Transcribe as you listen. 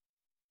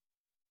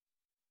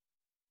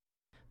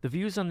The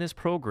views on this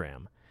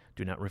program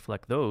do not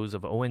reflect those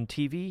of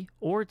ONTV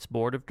or its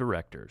board of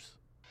directors.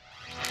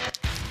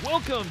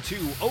 Welcome to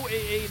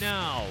OAA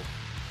Now,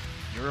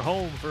 your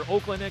home for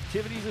Oakland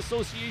Activities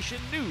Association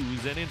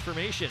news and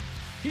information.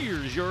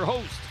 Here's your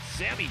host,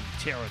 Sammy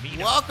Taramina.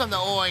 Welcome to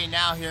OAA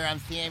Now. Here I'm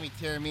Sammy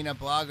Taramina,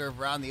 blogger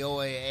of Around the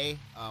OAA,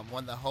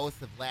 one of the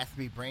hosts of Last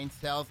Three Brain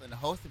Cells, and the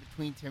host of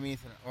Between Terminus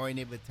and OAA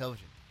Neighborhood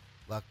Television.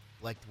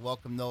 Like to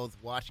welcome those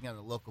watching on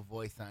the Local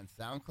Voice on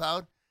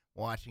SoundCloud,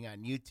 watching on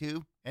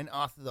YouTube, and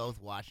also those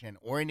watching on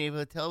OAA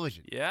Neighborhood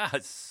Television.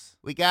 Yes.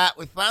 We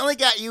finally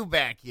got you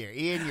back here.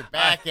 Ian, you're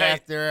back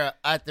after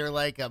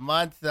like a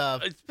month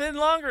of... It's been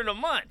longer than a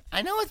month.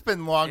 I know it's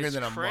been longer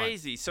than a month. It's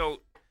crazy. So,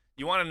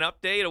 you want an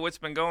update of what's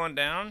been going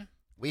down?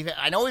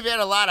 I know we've had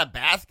a lot of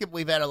basketball.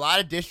 We've had a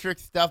lot of district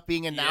stuff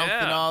being announced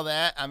and all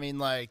that. I mean,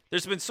 like...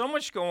 There's been so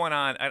much going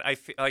on. I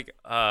feel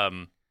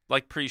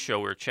like pre-show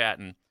we were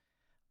chatting.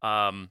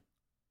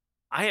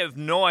 I have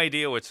no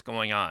idea what's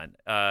going on.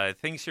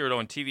 Things here at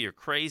ONTV are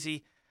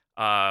crazy.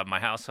 My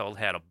household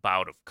had a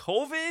bout of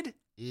COVID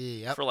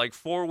for like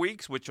 4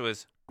 weeks, which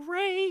was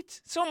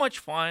great. So much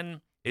fun.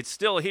 It's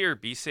still here.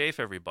 Be safe,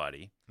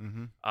 everybody.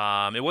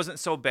 Mm-hmm. It wasn't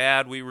so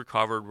bad. We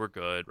recovered. We're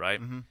good,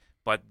 right? Mm-hmm.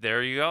 But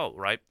there you go,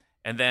 right?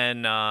 And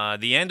then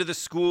the end of the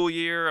school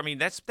year, I mean,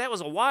 that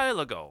was a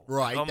while ago.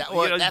 Right.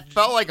 That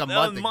felt like a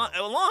month ago.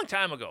 A long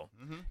time ago.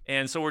 Mm-hmm.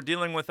 And so we're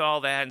dealing with all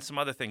that and some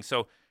other things.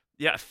 So,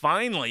 yeah,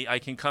 finally I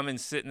can come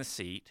and sit in the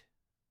seat.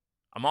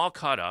 I'm all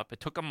caught up. It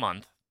took a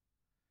month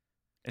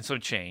and some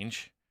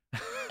change.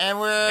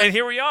 And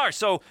here we are.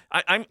 So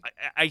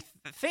I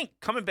think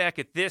coming back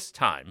at this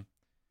time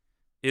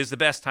is the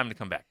best time to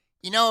come back.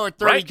 You know, we're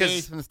 30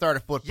 days from the start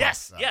of football.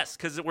 Yes, yes,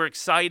 because we're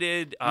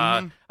excited.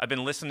 I've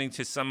been listening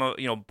to some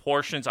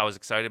portions. I was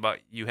excited about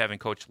you having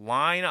Coach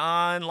Line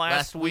on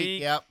last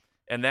week. Yep.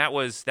 And that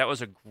was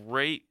a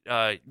great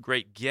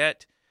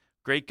get.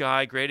 Great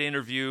guy, great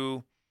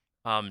interview.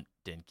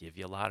 Didn't give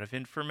you a lot of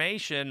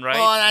information, right?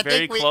 Well, and I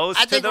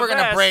think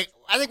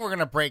we're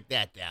gonna break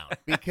that down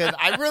because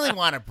I really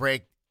want to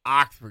break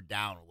Oxford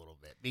down a little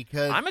bit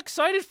because I'm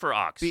excited for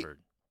Oxford.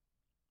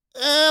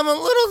 I'm a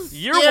little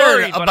scared You're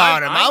worried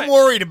about him. I'm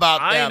worried about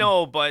them. I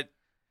know, but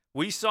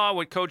we saw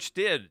what Coach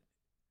did.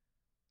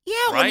 Yeah,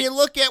 right? When you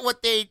look at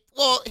what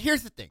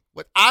here's the thing.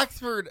 With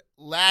Oxford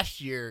last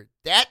year,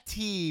 that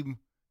team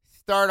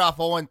started off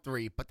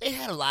 0-3, but they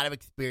had a lot of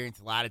experience,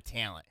 a lot of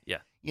talent. Yeah.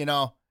 You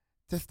know,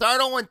 to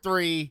start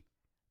 0-3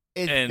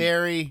 is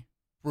very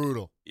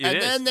brutal.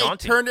 Then they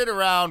turned it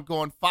around,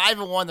 going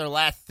 5-1 their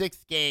last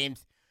 6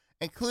 games,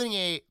 including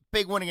a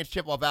big win against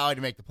Chippewa Valley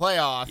to make the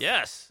playoffs.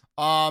 Yes.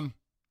 And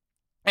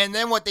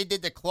then what they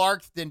did to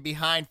Clarkston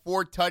behind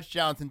 4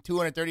 touchdowns and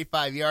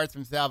 235 yards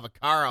from Sal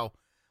Vaccaro.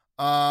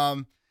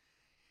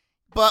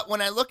 But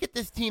when I look at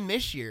this team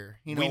this year,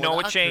 we know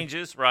it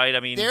changes, right? I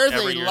mean, there's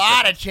a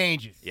lot of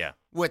changes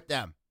with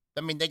them.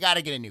 I mean, they got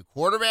to get a new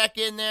quarterback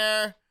in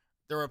there.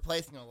 They're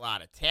replacing a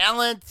lot of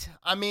talent.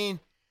 I mean,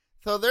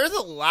 so there's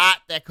a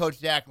lot that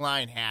Coach Jack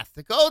Line has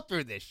to go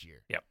through this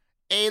year. Yep.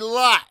 A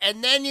lot.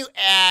 And then you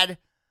add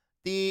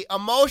the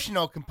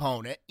emotional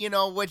component,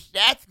 which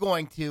that's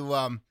going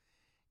to,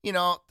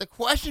 the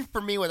question for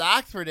me with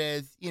Oxford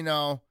is,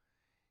 that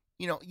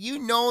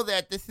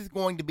this is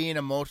going to be an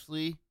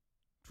emotionally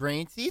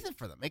drained season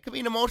for them. It could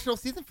be an emotional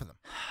season for them.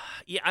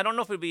 Yeah, I don't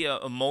know if it would be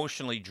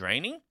emotionally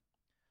draining,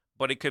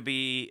 but it could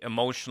be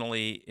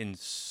emotionally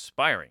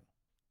inspiring.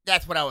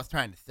 That's what I was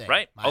trying to say.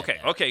 Right?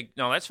 Okay.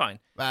 No, that's fine.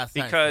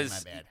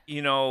 Because,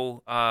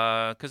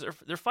 because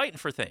they're fighting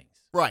for things.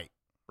 Right.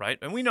 Right?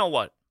 And we know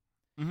what.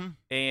 Mm-hmm.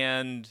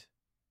 And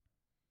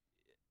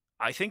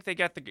I think they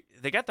got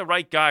the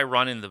right guy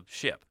running the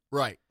ship.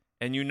 Right.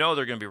 And they're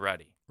going to be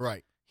ready.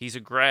 Right. He's a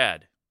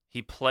grad.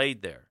 He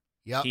played there.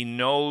 Yep. He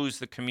knows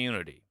the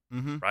community.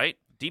 Mm-hmm. Right?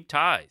 Deep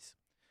ties.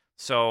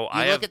 So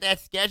look at that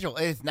schedule.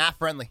 It is not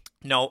friendly.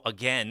 No,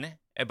 again.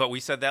 But we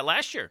said that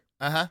last year.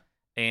 Uh-huh.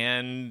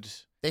 And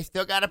they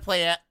still got to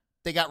play it.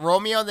 They got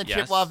Romeo and the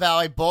Chippewa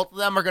Valley. Both of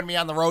them are going to be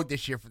on the road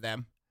this year for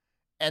them.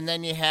 And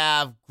then you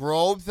have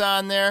Groves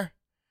on there.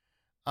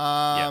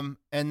 And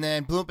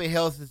then Bloomfield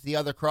Hills is the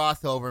other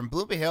crossover. And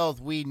Bloomfield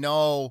Hills, we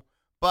know.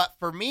 But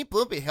for me,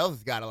 Bloomfield Hills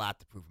has got a lot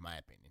to prove, in my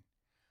opinion.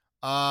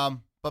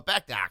 But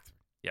back to Oxford.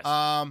 Yes.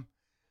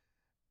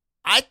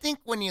 I think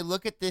when you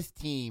look at this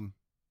team,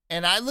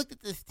 and I looked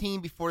at this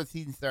team before the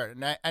season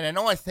started, and I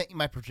know I sent you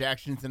my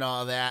projections and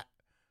all of that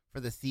for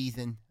the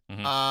season.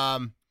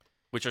 Mm-hmm.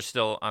 Which are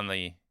still on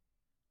the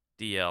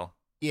DL.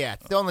 Yeah,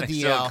 it's still on the DL.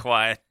 Still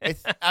quiet.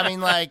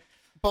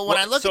 But when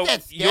I look at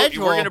that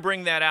schedule, we're going to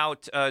bring that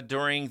out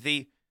during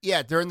the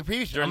during the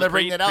preview show. I'm going to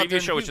bring that out during the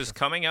preview show, which is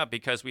coming up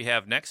because we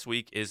have next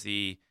week is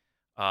the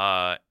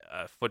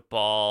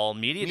football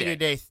media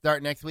day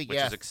start next week, which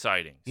is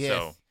exciting. Yes.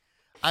 So,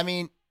 I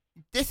mean,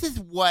 this is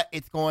what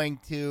it's going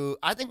to.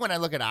 I think when I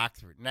look at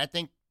Oxford, and I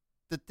think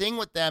the thing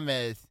with them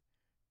is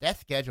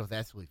that schedule is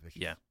absolutely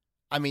vicious. Yeah.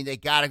 I mean, they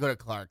got to go to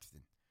Clarkston.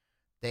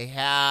 They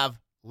have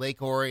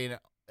Lake Orion.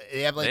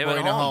 They have Lake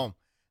Orion at home.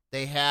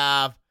 They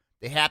have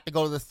to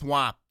go to the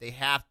Swamp. They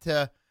have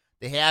to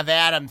They have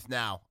Adams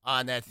now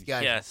on that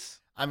schedule. Yes.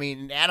 I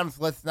mean, Adams,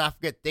 let's not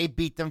forget, they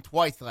beat them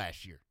twice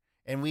last year.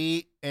 And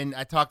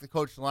I talked to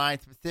Coach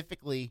Lyons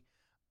specifically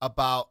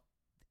about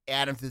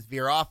Adams'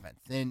 veer offense.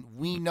 And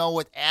we know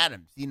with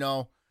Adams,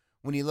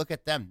 when you look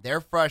at them,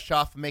 they're fresh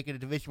off of making a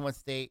Division I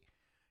state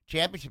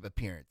championship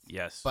appearance.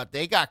 Yes. But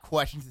they got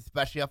questions,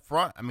 especially up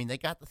front. I mean, they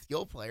got the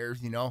skill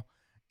players, in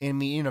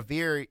a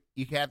veer,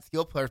 you can have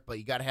skill players, but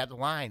you got to have the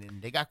line.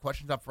 And they got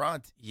questions up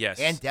front. Yes.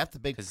 And depth a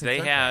big concern.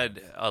 Because they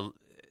had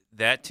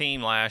that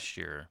team last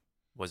year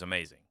was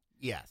amazing.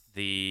 Yes.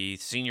 The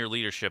senior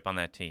leadership on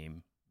that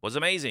team was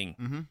amazing.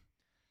 Mm-hmm.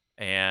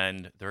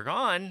 And they're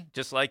gone,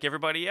 just like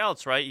everybody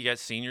else, right? You got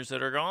seniors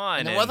that are gone.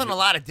 And there wasn't a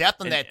lot of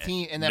depth in that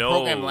team, in that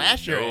program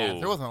last year.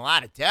 There wasn't a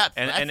lot of depth.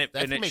 And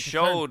it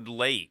showed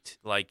late.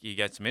 Like, you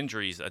got some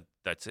injuries.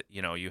 That's it.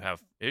 You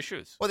have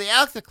issues. Well, the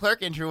Alex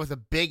Leclerc injury was a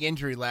big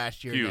injury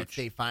last year Huge. in that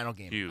state final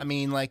game. Huge. I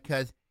mean,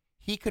 because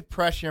he could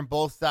pressure on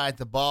both sides of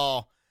the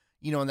ball,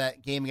 in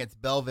that game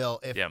against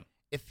Belleville.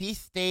 If he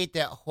stayed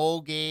that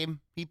whole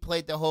game, he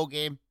played the whole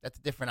game, that's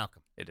a different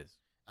outcome. It is.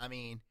 I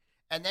mean,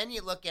 and then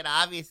you look at,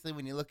 obviously,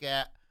 when you look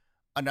at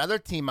another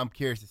team I'm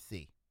curious to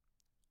see,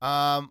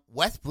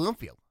 West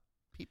Bloomfield.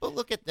 People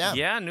look at them.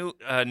 Yeah, new.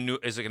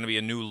 Is it going to be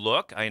a new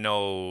look? I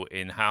know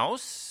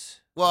in-house.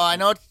 Well, I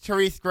know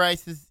Therese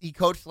Grice, he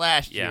coached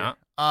last year.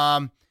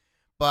 But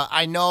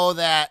I know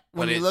that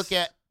when you look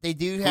at, they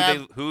do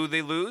have. Who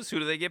they lose? Who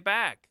do they get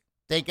back?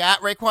 They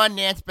got Raekwon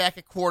Nance back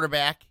at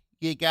quarterback.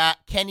 You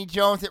got Kenny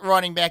Jones at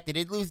running back. They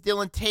did lose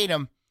Dylan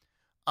Tatum.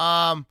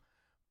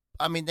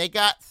 They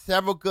got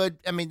several good.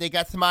 They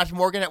got Samaj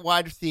Morgan at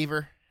wide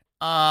receiver.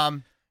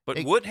 But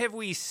what have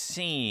we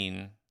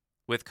seen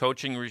with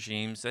coaching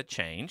regimes that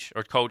change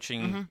or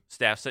coaching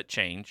staffs that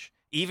change?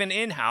 Even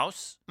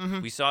in-house,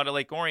 we saw it at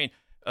Lake Orion,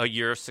 a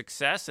year of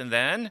success, and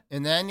then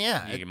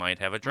you might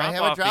have a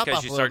drop-off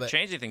because you start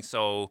changing things.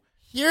 So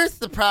here's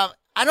the problem.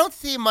 I don't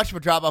see much of a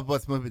drop-off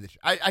with movie this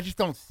year. I just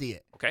don't see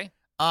it. Okay.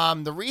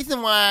 The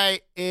reason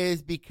why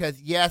is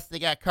because, yes, they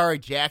got Kari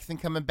Jackson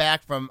coming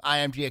back from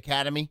IMG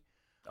Academy.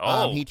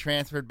 Oh. He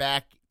transferred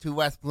back to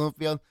West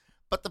Bloomfield.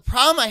 But the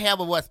problem I have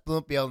with West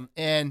Bloomfield,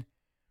 and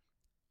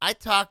I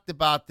talked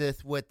about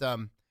this with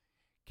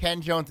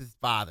Ken Jones'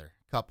 father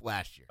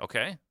last year.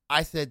 Okay.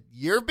 I said,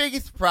 your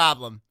biggest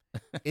problem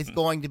is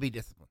going to be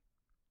discipline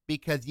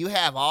because you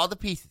have all the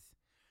pieces.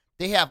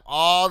 They have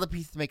all the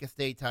pieces to make a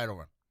state title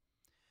run.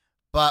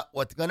 But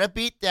what's going to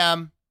beat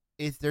them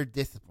is their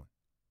discipline,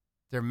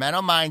 their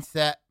mental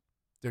mindset,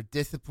 their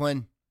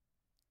discipline.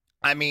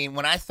 I mean,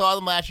 when I saw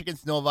them last year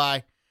against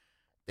Novi,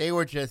 they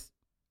were just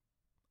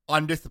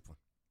undisciplined.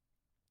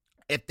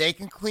 If they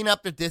can clean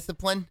up their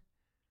discipline,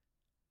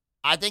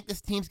 I think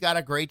this team's got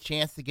a great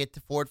chance to get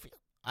to Ford Field.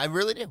 I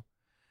really do.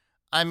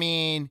 I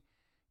mean,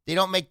 they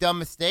don't make dumb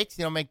mistakes.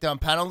 You don't make dumb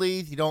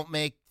penalties. You don't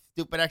make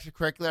stupid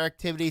extracurricular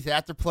activities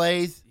after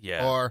plays.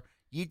 Yeah. Or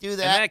you do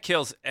that. And that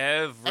kills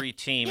every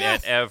team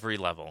at every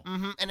level.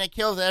 Mm-hmm. And it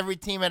kills every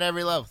team at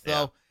every level.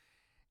 So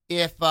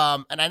if,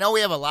 and I know we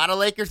have a lot of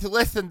Lakers who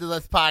listen to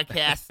this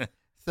podcast.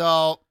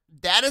 So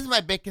that is my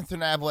big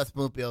concern I have with West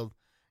Bloomfield.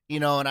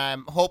 And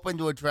I'm hoping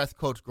to address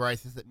Coach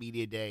Grice's at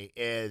Media Day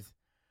is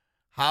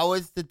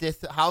how's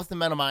the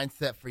mental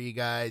mindset for you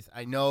guys?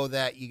 I know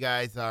that you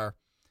guys are,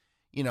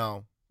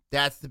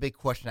 that's the big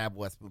question I have with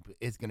West Bloomfield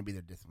is going to be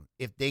their discipline.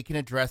 If they can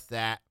address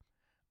that,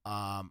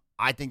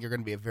 I think they're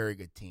going to be a very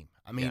good team.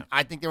 I mean,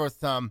 I think there were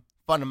some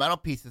fundamental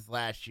pieces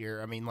last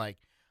year. I mean,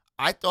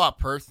 I thought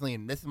personally,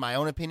 and this is my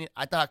own opinion,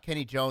 I thought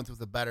Kenny Jones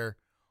was a better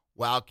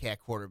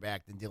Wildcat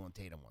quarterback than Dylan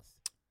Tatum was.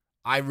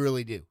 I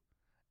really do.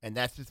 And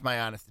that's just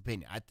my honest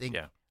opinion. I think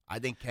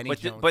Kenny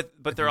Jones.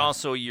 But they're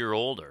also a year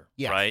older,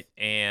 right?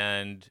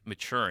 And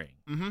maturing,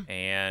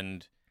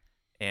 and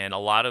a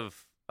lot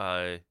of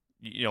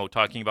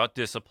talking about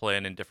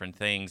discipline and different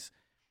things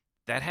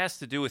that has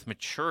to do with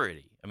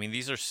maturity. I mean,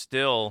 these are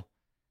still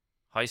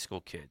high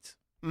school kids,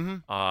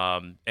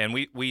 and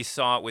we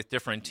saw it with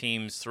different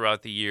teams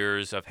throughout the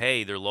years of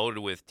they're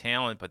loaded with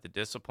talent, but the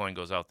discipline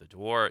goes out the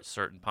door at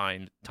certain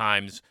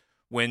times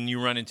when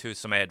you run into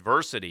some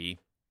adversity.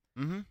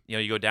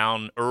 You go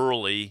down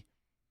early.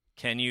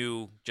 Can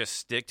you just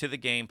stick to the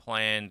game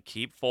plan,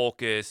 keep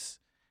focus?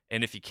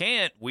 And if you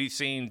can't, we've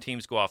seen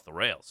teams go off the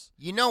rails.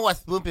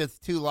 West Bloomfield's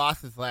 2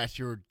 losses last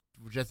year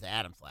were just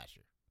Adams last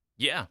year.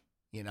 Yeah.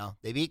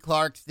 They beat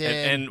Clarkston.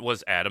 And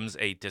was Adams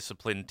a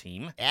disciplined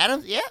team?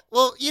 Adams, yeah.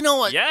 Well, you know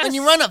what? Yes. When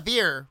you run a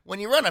veer,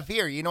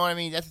 you know what I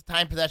mean? That's a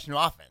time possession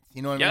offense.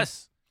 You know what I mean?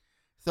 Yes.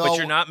 So, but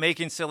you're not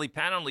making silly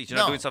penalties. You're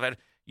not doing stuff.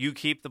 You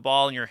keep the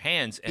ball in your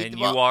hands, and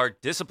you are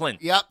disciplined.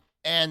 Yep.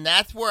 And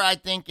that's where I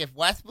think if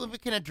West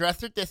Bloomfield can address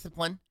their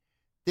discipline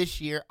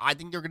this year, I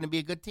think they're going to be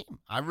a good team.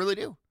 I really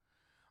do.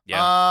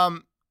 Yeah.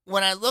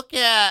 When I look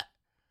at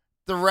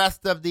the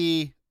rest of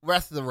the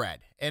Red,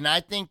 and I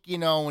think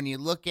when you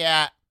look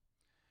at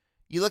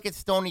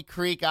Stony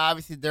Creek,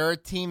 obviously they're a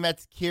team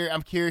that's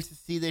I'm curious to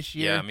see this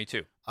year. Yeah, me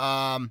too.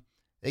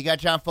 They got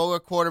John Fogler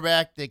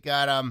quarterback. They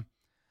got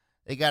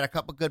a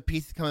couple good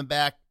pieces coming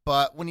back.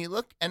 But when you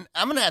look, and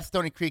I'm going to have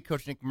Stony Creek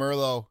coach Nick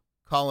Merlo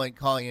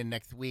calling in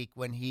next week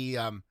when he's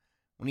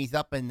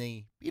up in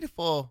the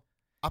beautiful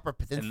Upper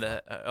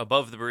Peninsula,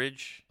 above the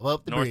bridge,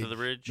 north of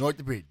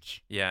the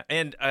bridge. Yeah,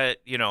 and I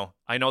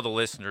know the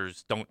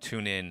listeners don't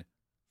tune in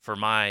for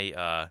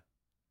my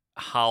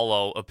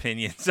hollow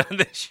opinions on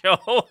this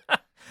show,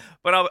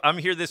 but I'm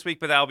here this week,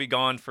 but I'll be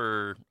gone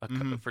for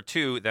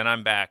 2. Then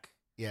I'm back.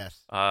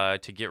 Yes.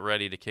 To get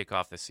ready to kick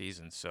off the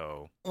season.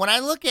 So when I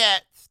look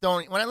at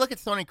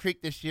Stony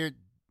Creek this year,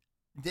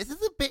 this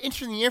is a bit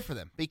interesting year for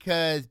them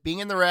because being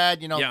in the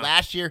red,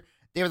 last year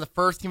they were the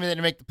first team that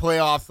didn't make the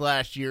playoffs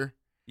last year.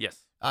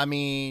 Yes. I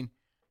mean,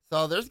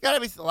 so there's got to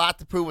be a lot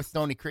to prove with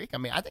Stony Creek. I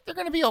mean, I think they're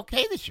going to be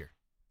okay this year.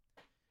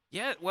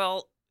 Yeah,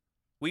 well,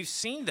 we've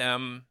seen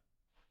them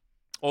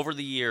over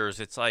the years.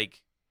 It's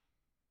like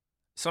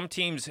some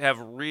teams have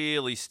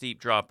really steep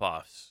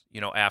drop-offs,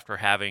 after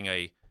having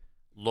a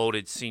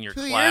loaded senior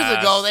class. 2 years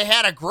ago, they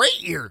had a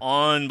great year.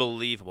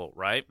 Unbelievable,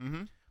 right?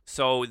 Mm-hmm.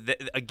 So,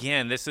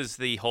 again, this is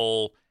the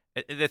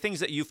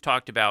things that you've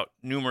talked about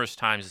numerous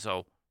times.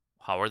 So,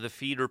 how are the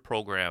feeder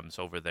programs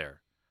over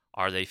there?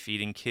 Are they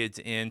feeding kids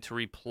in to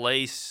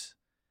replace,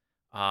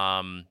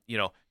 do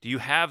you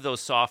have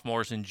those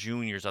sophomores and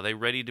juniors? Are they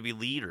ready to be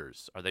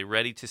leaders? Are they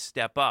ready to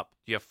step up?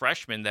 Do you have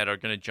freshmen that are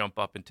going to jump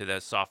up into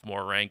the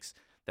sophomore ranks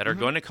that are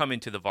going to come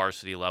into the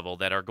varsity level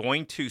that are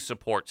going to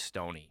support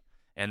Stony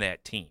and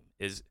that team?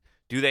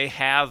 Do they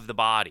have the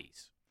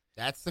bodies?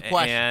 That's the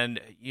question.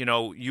 And,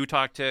 you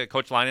talked to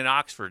Coach Line in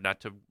Oxford,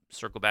 not to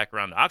circle back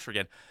around to Oxford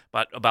again,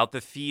 but about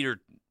the feeder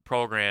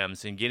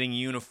programs and getting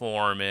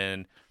uniform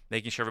and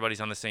making sure everybody's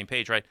on the same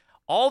page, right?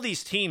 All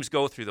these teams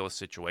go through those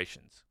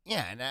situations.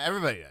 Yeah, and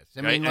everybody does.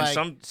 I mean, like,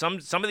 and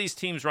some of these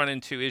teams run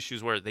into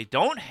issues where they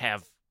don't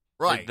have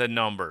the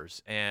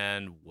numbers.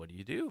 And what do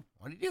you do?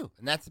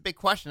 And that's the big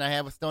question I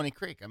have with Stony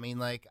Creek. I mean,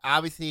 like,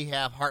 obviously you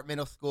have Hart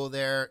Middle School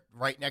there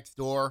right next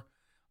door.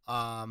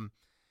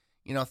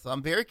 So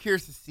I'm very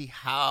curious to see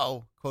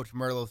how Coach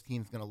Merlot's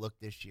team's going to look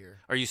this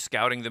year. Are you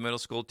scouting the middle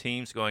school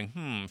teams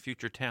going,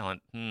 future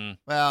talent?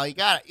 Well, you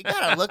got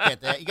to look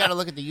at that. You got to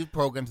look at the youth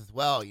programs as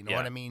well. You know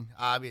what I mean?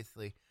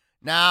 Obviously.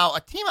 Now, a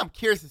team I'm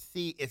curious to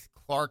see is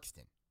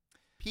Clarkston.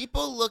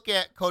 People look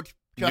at Coach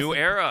Justin. New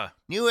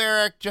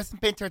era. Justin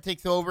Pintar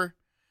takes over.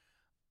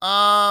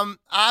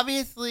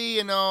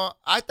 Obviously,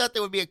 I thought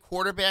there would be a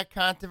quarterback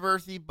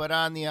controversy, but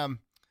on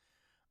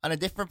a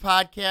different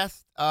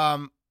podcast,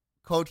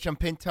 Coach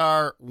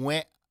Pintar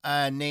went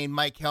named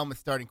Mike Helmuth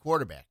starting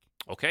quarterback.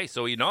 Okay,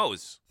 so he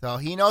knows.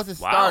 He knows his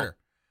starter.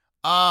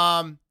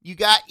 You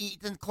got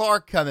Ethan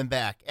Clark coming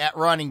back at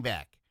running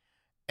back.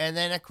 And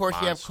then, of course,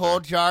 you have Cole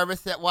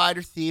Jarvis at wide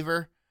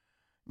receiver.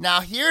 Now,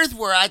 here's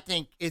where I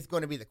think is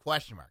going to be the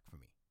question mark for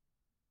me.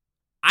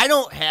 I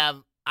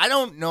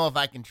don't know if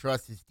I can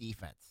trust his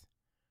defense.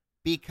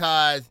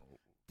 Because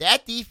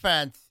that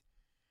defense,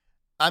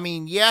 I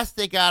mean, yes,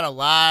 they got a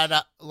lot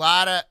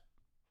of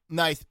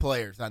nice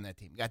players on that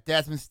team. You got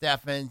Desmond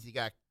Steffens, you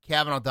got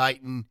Kavanaugh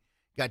Dighton,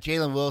 you got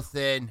Jalen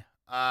Wilson,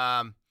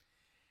 and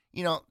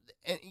you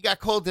got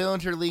Cole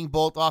Dillinger leading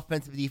both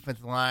offensive and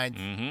defensive lines.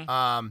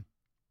 Mm-hmm.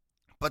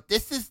 But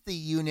this is the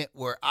unit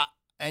where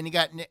and you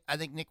got Nick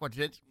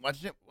Wojcicki,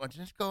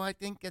 I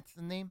think that's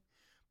the name.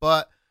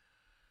 But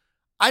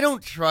I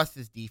don't trust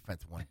his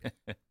defense one bit.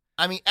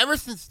 I mean, ever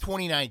since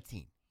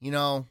 2019,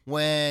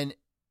 when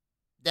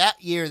that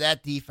year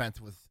that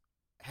defense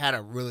had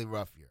a really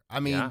rough year. I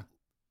mean,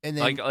 and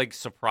then like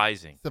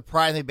surprisingly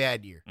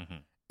bad year. Mm-hmm.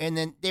 And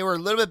then they were a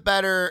little bit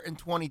better in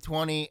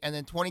 2020, and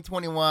then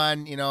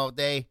 2021,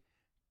 they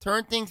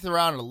turned things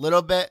around a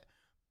little bit.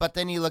 But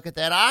then you look at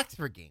that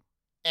Oxford game,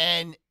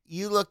 and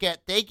you look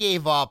at they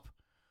gave up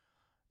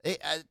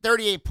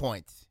 38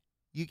 points.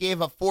 You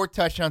gave up 4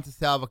 touchdowns to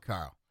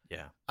Salvacaro.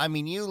 Yeah. I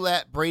mean, you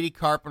let Brady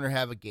Carpenter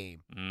have a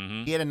game.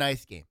 Mm-hmm. He had a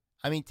nice game.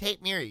 I mean,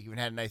 Tate Murray even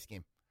had a nice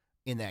game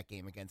in that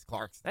game against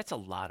Clarkston. That's a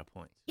lot of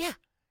points. Yeah.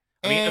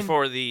 I mean,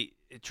 for the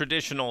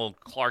traditional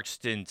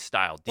Clarkston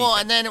style defense. Well,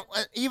 and then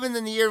even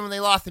in the year when they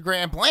lost to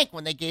Grand Blanc,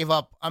 when they gave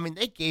up,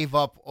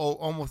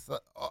 almost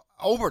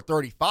over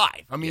 35.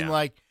 I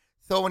mean,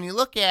 so when you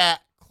look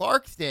at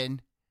Clarkston,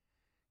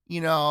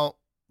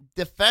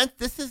 defense,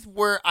 this is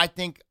where I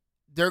think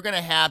they're going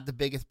to have the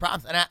biggest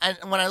problems.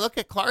 And when I look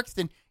at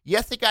Clarkston,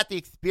 yes, they got the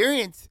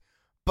experience,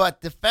 but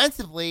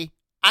defensively,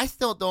 I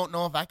still don't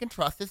know if I can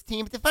trust this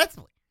team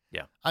defensively.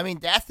 Yeah. I mean,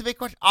 that's the big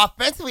question.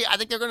 Offensively, I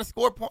think they're going to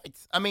score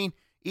points. I mean,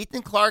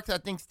 Ethan Clark, I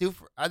think he's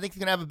going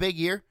to have a big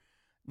year.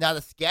 Now,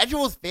 the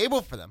schedule is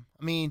favorable for them.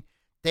 I mean,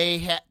 they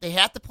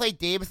have to play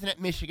Davison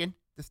at Michigan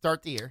to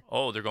start the year.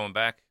 Oh, they're going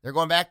back? They're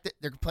going back.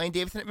 They're playing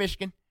Davison at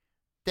Michigan.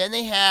 Then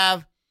they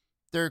have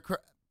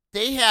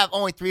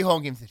only 3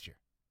 home games this year.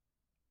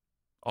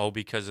 Oh,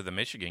 because of the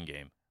Michigan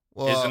game.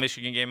 Well, is the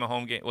Michigan game a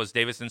home game? Was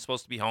Davison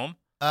supposed to be home?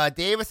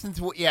 Davison's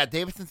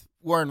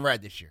wearing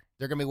red this year.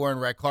 They're going to be wearing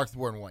red. Clark's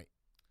wearing white.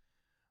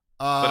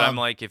 But I'm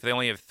like, if they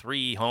only have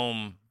 3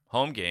 home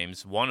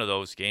games, one of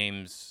those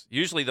games,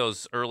 usually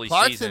those early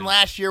Clarkson season.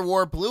 last year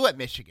wore blue at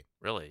Michigan.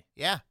 Really?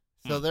 Yeah.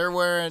 So they're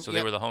wearing. So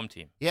they were the home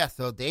team. Yeah.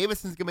 So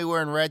Davison's going to be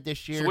wearing red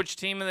this year. So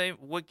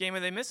what game are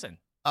they missing?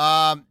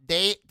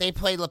 They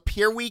play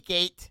Lapeer week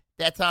 8.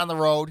 That's on the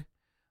road.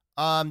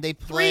 They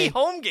play 3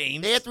 home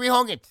games. They have 3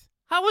 home games.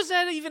 How is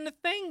that even a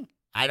thing?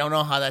 I don't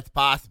know how that's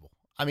possible.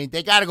 I mean,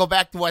 they got to go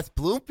back to West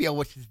Bloomfield,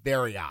 which is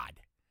very odd.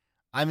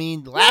 I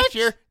mean, last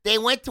year they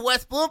went to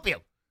West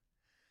Bloomfield.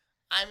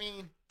 I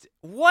mean,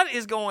 what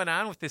is going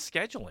on with this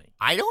scheduling?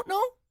 I don't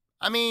know.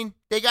 I mean,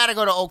 they got to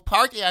go to Oak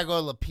Park. They got to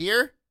go to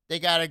Lapeer. They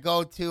got to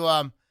go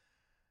to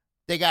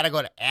They got to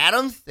go to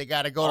Adams. They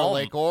got to go to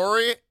Lake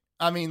Orion.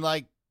 I mean,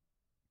 like,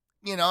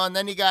 and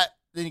then you got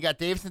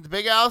Davis at the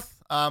Big House.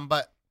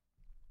 But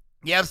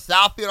you have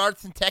Southfield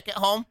Arts and Tech at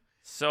home.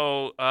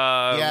 So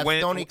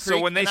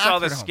when they saw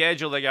the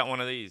schedule, they got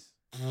one of these.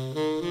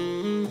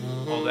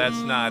 Oh, that's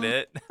not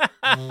it.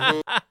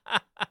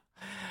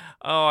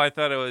 Oh, I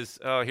thought it was.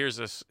 Oh, here's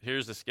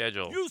the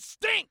schedule. You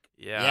stink.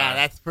 Yeah,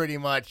 that's pretty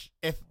much.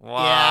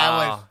 Wow. Yeah,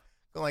 I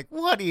was like,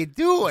 what are you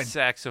doing?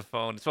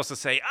 Saxophone. It's supposed to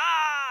say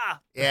ah.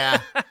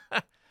 Yeah.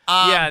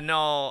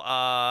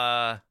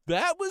 That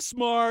was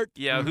smart.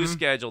 Yeah, mm-hmm. Who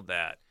scheduled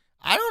that?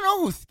 I don't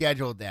know who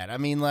scheduled that. I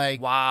mean,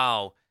 like,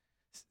 wow.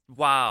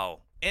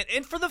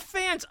 And for the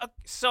fans,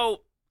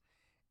 so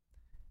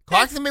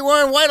Clark's gonna be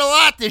wearing white a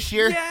lot this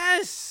year.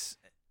 Yes,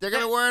 they're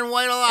gonna be wearing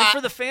white a lot. And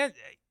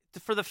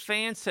for the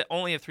fans to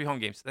only have 3 home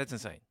games, that's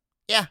insane.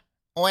 Yeah,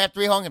 only have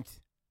 3 home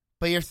games.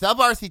 But your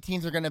sub-varsity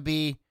teams are gonna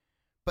be,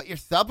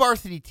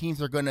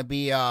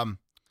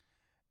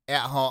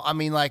 at home. I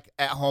mean, like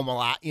at home a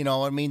lot. You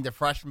know, I mean, the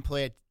freshmen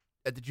play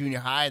at the junior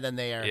high, then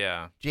they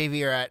are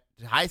JV or at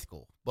high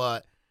school.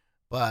 But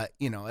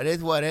it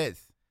is what it is.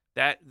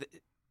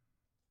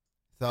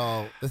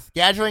 So the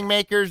scheduling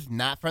makers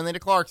not friendly to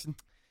Clarkson.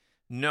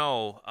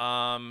 No,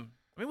 I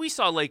mean we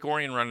saw Lake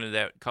Orion run into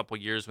that a couple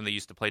of years when they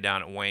used to play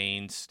down at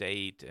Wayne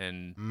State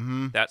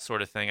and that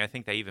sort of thing. I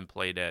think they even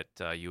played at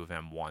U of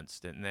M once,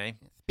 didn't they?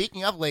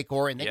 Speaking of Lake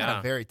Orion, they got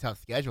a very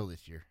tough schedule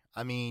this year.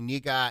 I mean, you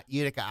got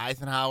Utica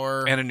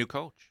Eisenhower and a new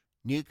coach,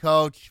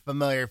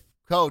 familiar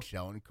coach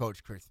though, and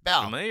Coach Chris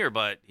Bell. Familiar,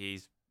 but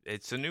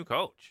it's a new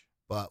coach.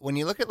 But when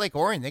you look at Lake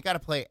Orion, they got to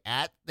play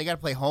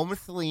home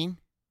with Saline.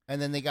 And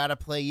then they got to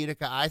play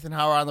Utica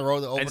Eisenhower on the road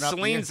to open up. And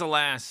Saline's the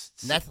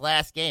last. And that's the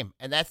last game.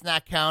 And that's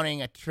not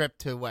counting a trip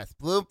to West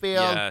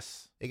Bloomfield.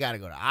 Yes. They got to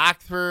go to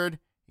Oxford.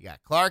 You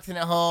got Clarkson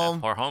at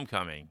home. Or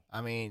homecoming.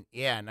 I mean,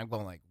 yeah, and I'm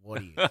going like,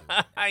 what are you doing?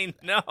 I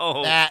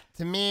know. That,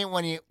 to me,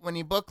 when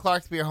you book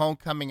Clarkson for your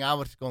homecoming, I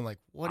was just going like,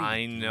 what are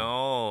you doing?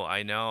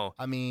 I know.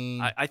 I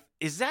mean.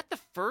 Is that the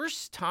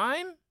first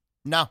time?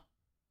 No.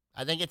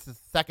 I think it's the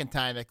second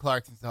time that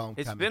Clarkson's homecoming.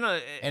 It's been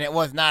and it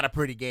was not a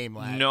pretty game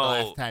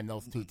last time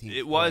those two teams It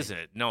played.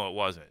 wasn't. No, it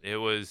wasn't. It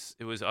was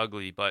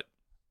ugly, but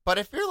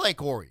if you're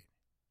like Orion,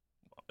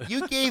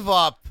 you gave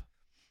up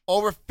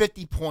over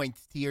 50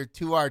 points to your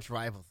 2 arch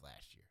rivals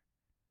last year.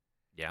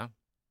 Yeah.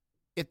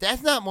 If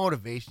that's not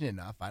motivation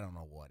enough, I don't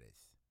know what is.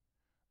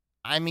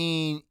 I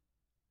mean,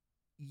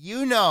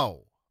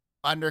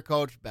 under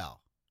Coach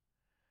Bell,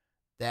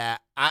 that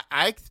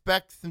I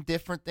expect some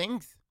different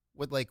things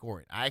with Lake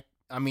Orion.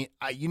 I mean,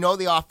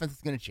 the offense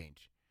is going to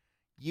change.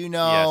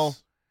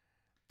 Yes.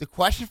 The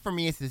question for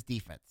me is his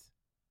defense.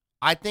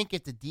 I think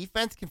if the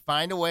defense can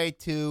find a way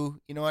to,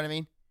 you know what I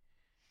mean?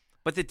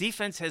 But the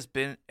defense has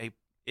been a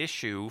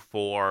issue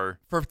for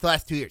the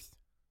last 2 years.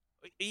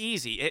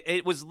 Easy.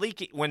 It was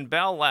leaking when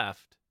Bell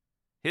left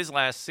his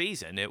last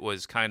season. It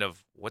was kind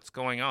of what's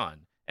going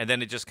on, and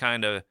then it just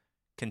kind of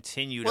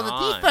continued on.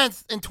 Well, the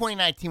defense in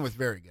 2019 was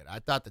very good. I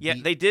thought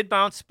they did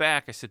bounce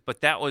back. I said,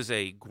 but that was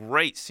a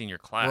great senior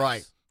class.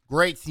 Right.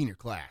 Great senior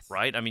class.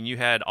 Right? I mean, you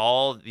had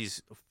all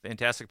these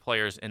fantastic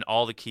players in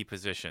all the key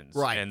positions.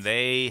 Right. And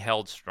they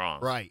held strong.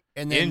 Right.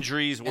 And then,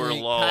 injuries were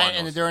low.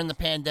 And during the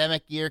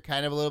pandemic year,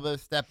 kind of a little bit of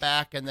a step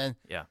back. And then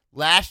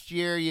last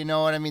year, you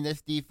know what I mean?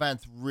 This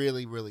defense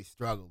really, really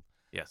struggled.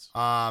 Yes.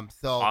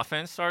 So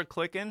offense started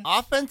clicking?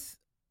 Offense,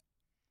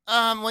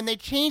 when they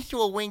changed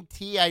to a wing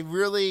T, I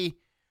really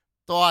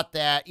thought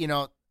that,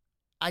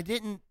 I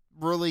didn't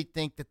really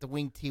think that the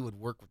wing T would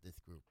work with this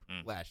group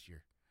last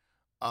year.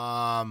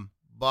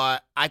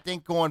 But I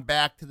think going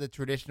back to the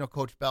traditional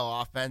Coach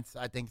Bell offense,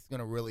 I think it's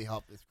going to really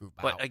help this group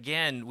out. But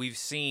again, we've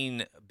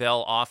seen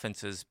Bell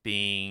offenses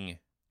being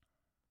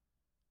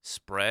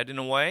spread in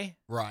a way.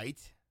 Right.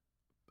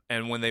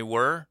 And when they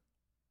were,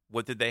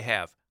 what did they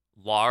have?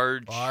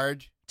 Large,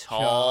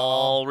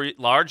 tall,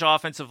 large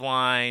offensive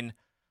line,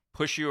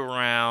 push you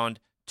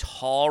around,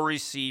 tall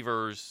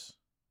receivers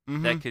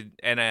that could,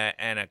 and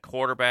a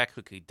quarterback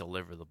who could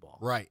deliver the ball.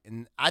 Right.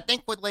 And I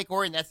think with Lake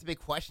Orion, that's the big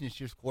question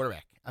this year's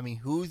quarterback. I mean,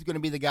 who's going to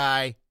be the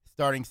guy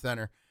starting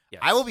center?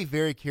 Yes. I will be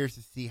very curious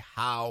to see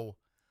how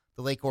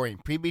the Lake Orion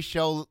preview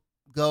show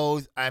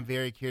goes. I'm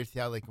very curious to see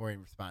how Lake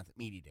Orion responds at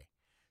Media Day.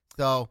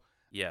 So,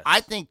 yes. I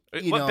think,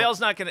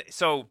 Bell's not going to –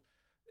 so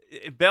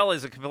Bell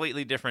is a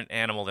completely different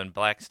animal than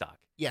Blackstock.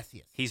 Yes, he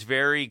is. He's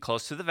very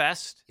close to the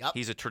vest. Yep.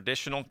 He's a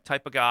traditional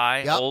type of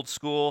guy, old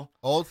school.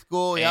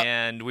 Yep.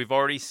 And we've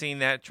already seen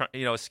that,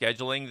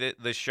 scheduling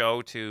the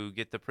show to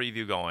get the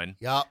preview going.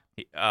 Yep.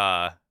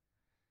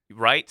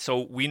 Right?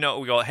 So we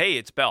go, hey,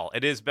 it's Bell.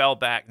 It is Bell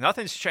back.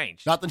 Nothing's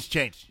changed.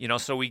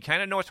 So we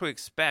kind of know what to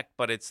expect,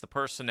 but it's the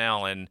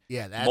personnel and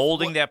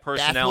molding that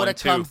personnel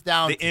into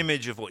the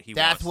image of what he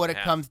wants. That's what it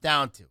comes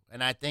down to.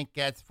 And I think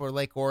that's for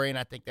Lake Orion.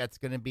 I think that's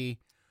going to be,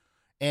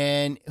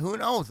 and who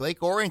knows? I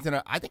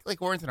think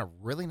Lake Orion's in a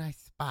really nice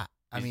spot.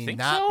 I mean,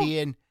 not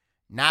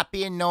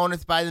being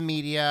noticed by the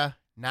media,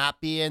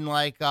 not being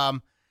like,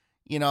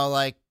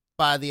 like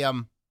by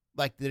the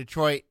like the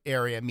Detroit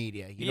area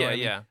media. You know what I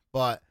mean?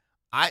 But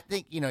I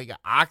think, you got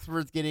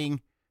Oxford's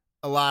getting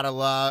a lot of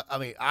love. I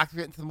mean,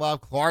 Oxford's getting some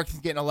love.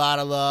 Clarkson's getting a lot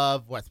of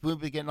love. West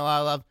Bloomfield getting a lot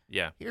of love.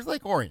 Yeah. Here's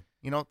Lake Orion.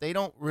 They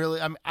don't really.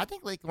 I mean, I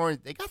think Lake Orion,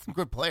 they got some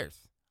good players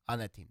on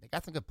that team. They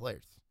got some good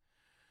players.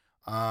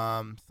 So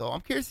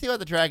I'm curious to see what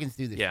the Dragons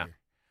do this year.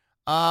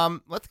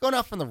 Let's go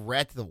now from the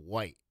red to the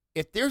white.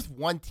 If there's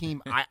one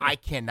team I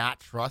cannot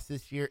trust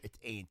this year, it's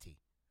A&T.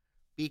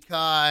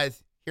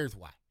 Because here's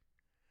why.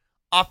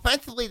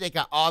 Offensively, they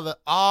got all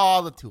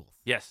the tools.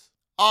 Yes.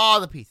 All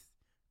the pieces.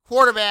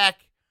 Quarterback,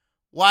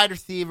 wide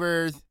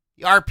receivers,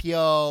 the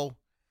RPO.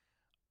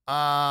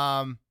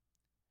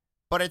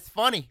 But it's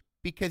funny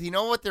because you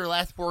know what their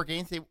last 4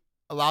 games they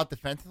allowed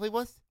defensively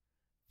was?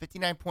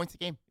 59 points a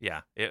game.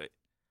 Yeah.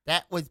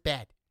 That was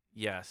bad.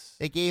 Yes.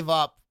 They gave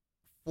up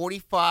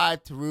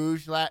 45 to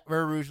Rouge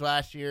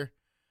last year.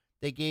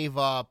 They gave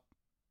up,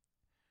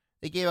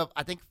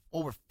 I think,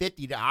 over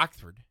 50 to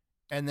Oxford.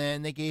 And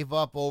then they gave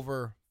up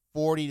over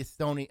 40 to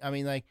Stony. I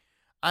mean,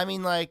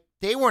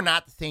 they were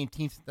not the same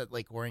team since that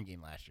Lake Orion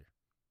game last year.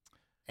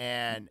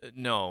 And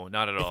no,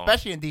 not at all.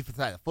 Especially in the defense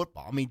side of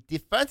football. I mean,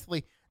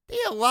 defensively, they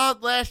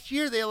allowed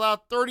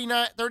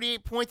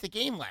 38 points a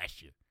game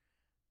last year.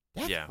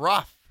 That's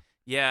rough.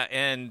 Yeah,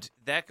 and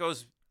that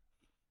goes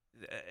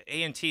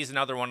A&T is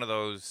another one of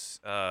those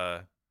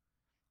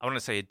I want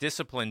to say a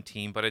disciplined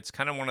team, but it's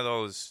kind of one of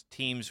those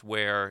teams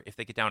where if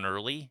they get down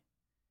early,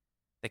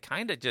 they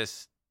kind of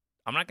just,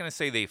 I'm not going to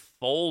say they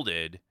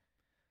folded,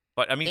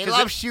 but I mean, they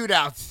love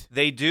shootouts.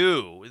 They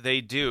do.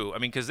 I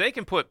mean, because they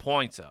can put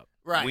points up.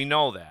 Right. We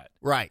know that.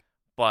 Right.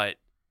 But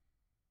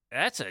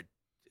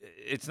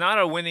it's not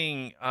a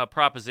winning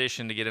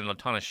proposition to get in a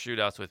ton of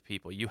shootouts with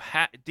people.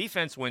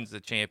 Defense wins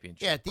the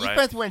championship. Yeah,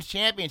 defense wins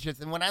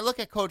championships. And when I look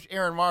at Coach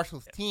Aaron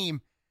Marshall's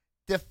team,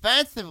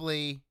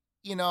 defensively,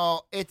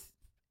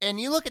 and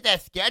you look at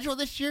that schedule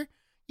this year,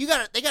 they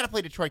got to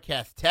play Detroit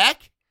Cass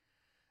Tech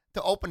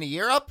to open the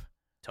year up.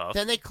 Tough.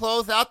 Then they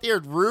close out there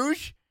at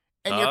Rouge,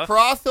 and your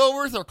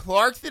crossovers are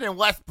Clarkson and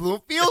West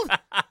Bloomfield.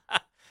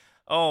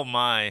 Oh,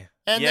 my.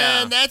 And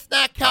then that's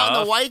not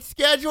counting the white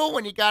schedule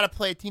when you got to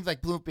play teams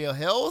like Bloomfield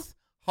Hills.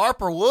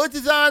 Harper Woods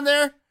is on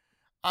there.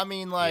 I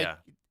mean,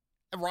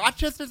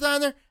 Rochester's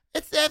on there.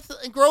 It's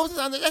absolutely, and Groves is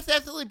on there. That's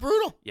absolutely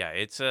brutal. Yeah,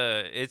 it's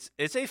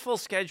a full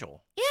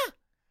schedule. Yeah.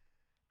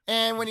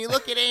 And when you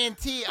look at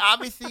A&T,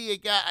 obviously you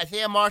got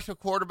Isaiah Marshall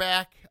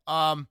quarterback.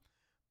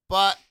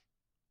 But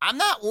I'm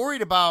not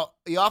worried about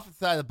the offensive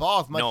side of the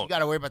ball as much as you got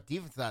to worry about the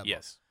defensive side of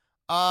the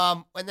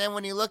ball. And then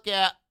when you look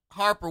at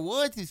Harper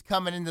Woods, who's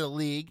coming into the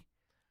league,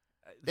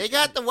 they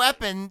got the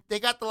weapon, they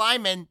got the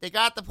linemen, they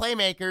got the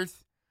playmakers.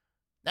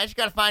 Now you just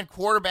got to find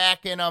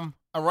quarterback and a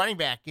running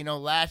back.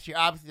 Last year,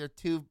 obviously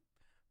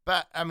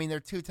their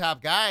two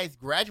top guys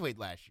graduated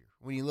last year.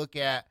 When you look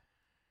at,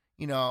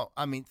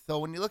 so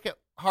when you look at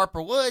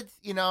Harper Woods,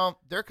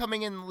 they're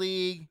coming in the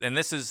league. And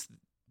this is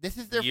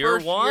their year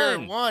first year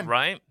one.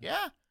 Right?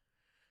 Yeah.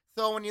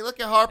 So when you look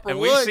at Harper and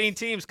Woods. We've seen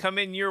teams come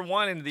in year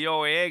one into the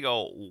OAA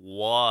go,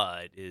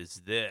 what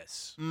is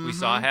this? Mm-hmm. We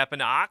saw it happen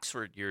to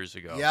Oxford years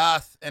ago.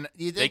 Yes. And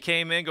they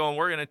came in going,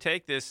 we're going to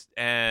take this.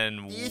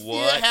 And you see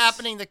it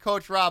happening to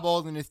Coach Rob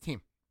Old and his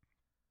team.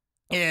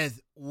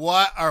 Is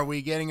what are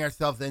we getting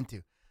ourselves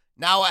into?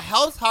 Now, what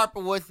helps Harper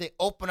Woods, they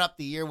open up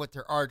the year with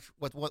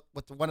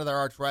one of their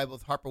arch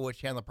rivals, Harper Woods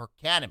Chandler Park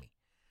Academy.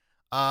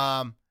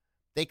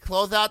 They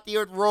close out the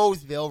year at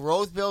Roseville.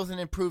 Roseville's an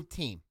improved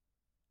team.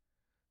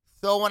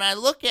 So when I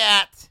look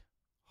at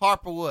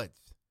Harper Woods,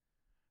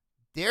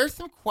 there's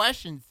some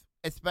questions,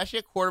 especially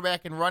at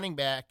quarterback and running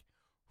back,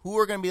 who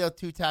are going to be the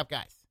two top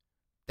guys.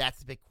 That's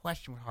the big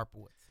question with Harper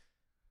Woods.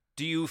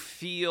 Do you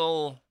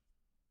feel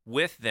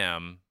with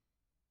them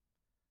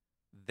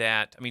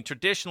that, I mean,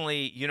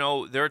 traditionally,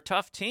 they're a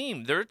tough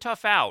team. They're a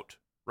tough out,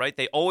 right?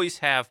 They always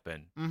have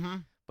been. Mm-hmm.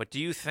 But do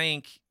you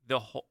think the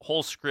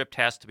whole script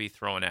has to be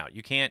thrown out?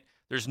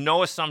 There's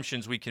no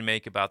assumptions we can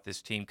make about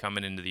this team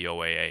coming into the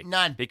OAA.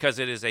 None. Because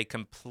it is a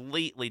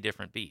completely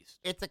different beast.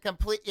 The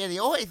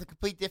OAA is a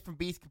complete different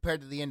beast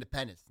compared to the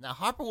Independents. Now,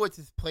 Harper Woods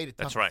has played a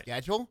tough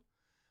schedule.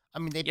 I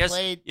mean, they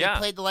played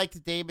the likes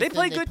of Davidson. They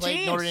played good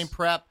teams. Notre Dame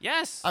Prep.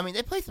 Yes. I mean,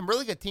 they played some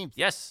really good teams.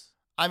 Yes.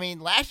 I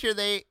mean, last year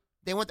they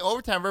went to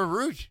overtime River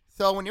Rouge.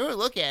 So when you really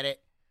look at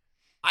it,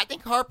 I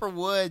think Harper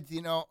Woods,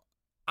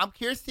 I'm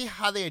curious to see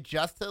how they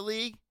adjust to the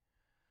league.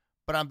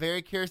 But I'm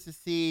very curious to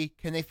see,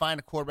 can they find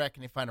a quarterback?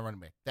 Can they find a running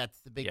back? That's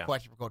the big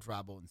question for Coach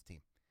Rob Bolden's team.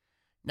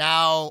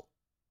 Now,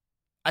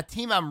 a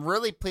team I'm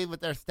really pleased with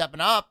they're stepping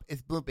up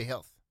is Bloomfield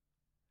Hills.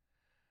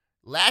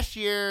 Last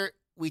year,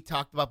 we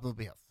talked about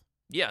Bloomfield Hills.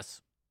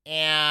 Yes.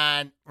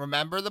 And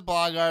remember the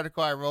blog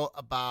article I wrote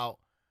about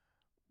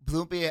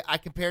Bloomfield? I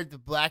compared the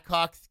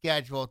Blackhawks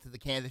schedule to the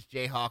Kansas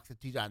Jayhawks of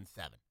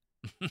 2007,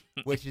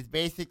 which is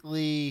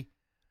basically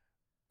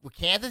with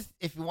Kansas.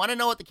 If you want to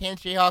know what the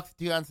Kansas Jayhawks of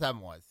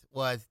 2007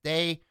 was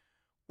they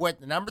went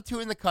the number 2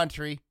 in the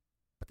country,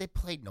 but they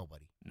played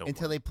nobody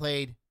until they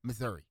played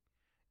Missouri.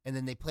 And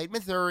then they played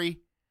Missouri,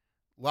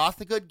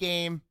 lost a good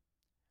game.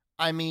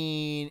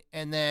 And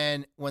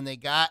then when they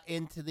got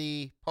into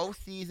the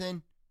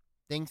postseason,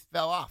 things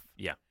fell off.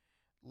 Yeah.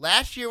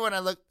 Last year when I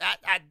looked,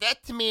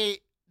 that to me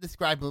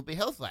described Bloomfield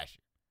Hills last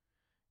year.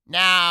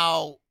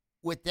 Now,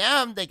 with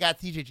them, they got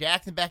C.J.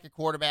 Jackson back at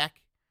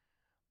quarterback.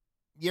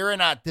 You're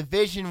in a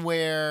division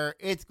where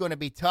it's going to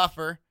be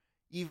tougher.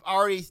 You've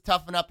already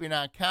toughened up your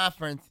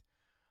non-conference.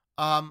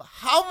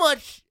 How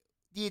much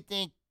do you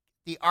think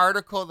the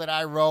article that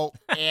I wrote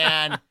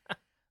and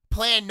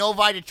playing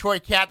Novi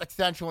Detroit Catholic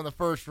Central in the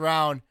first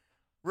round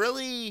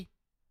really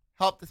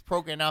helped this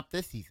program up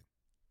this season?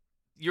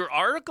 Your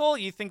article,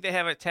 you think they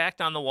have it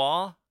tacked on the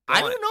wall?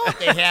 I don't know if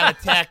they have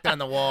it tacked on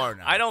the wall or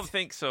not. I don't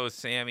think so,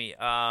 Sammy.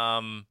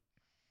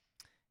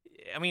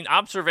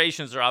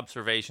 Observations are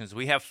observations.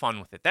 We have fun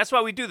with it. That's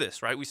why we do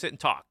this, right? We sit and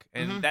talk,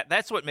 and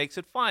that's what makes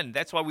it fun.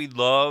 That's why we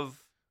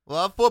love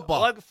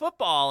football. Love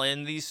football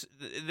and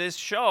this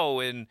show,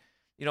 and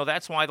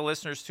that's why the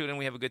listeners tune in.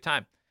 We have a good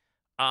time.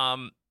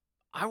 I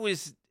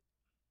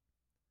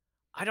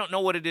don't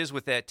know what it is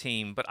with that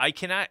team, but I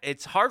cannot.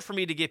 It's hard for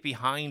me to get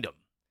behind them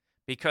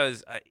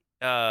because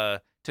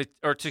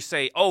to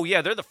say, oh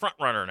yeah, they're the front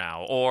runner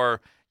now,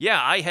 or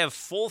yeah, I have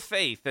full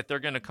faith that they're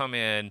going to come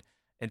in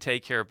and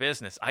take care of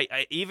business.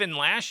 I even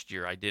last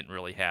year I didn't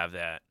really have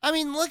that.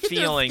 Look at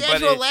feeling, their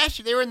schedule last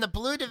year. They were in the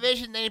blue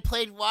division. They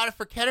played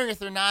Waterford Kettering as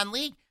their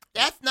non-league.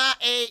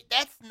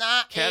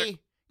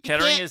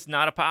 Kettering is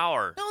not a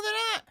power. No, they're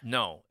not.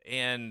 No,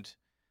 and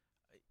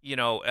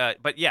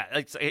but yeah,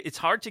 it's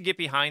hard to get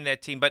behind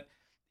that team. But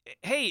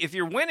hey, if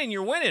you're winning,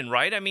 you're winning,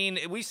 right?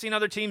 We've seen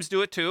other teams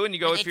do it too. And you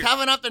go, if you're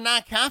toughen up their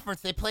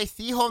non-conference, they play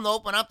Seaholm to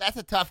open up. That's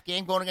a tough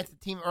game going against the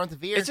team that runs the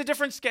Veer. It's a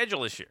different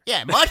schedule this year.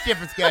 Yeah, much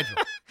different schedule.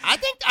 I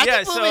think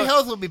Bloomfield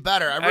Hills will be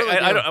better. I really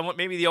do. I don't,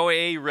 maybe the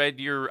OAA read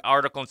your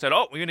article and said,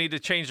 "Oh, we need to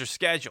change their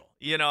schedule."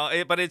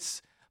 But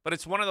it's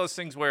one of those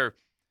things where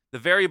the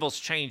variables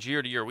change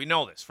year to year. We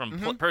know this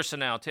from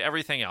personnel to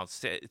everything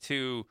else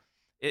to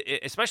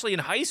especially in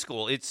high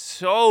school. It's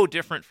so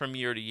different from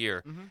year to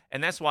year,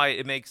 and that's why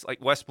it makes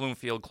like West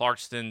Bloomfield,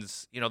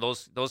 Clarkston's,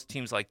 those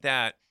teams like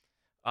that,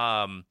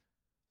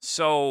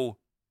 so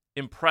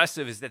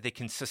impressive is that they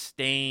can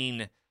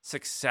sustain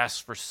success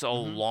for so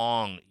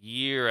long,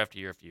 year after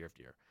year after year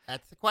after year.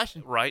 That's the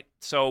question, right?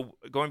 So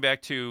going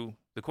back to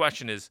the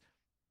question is,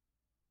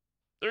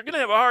 they're going to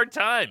have a hard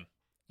time.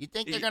 You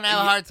think they're going to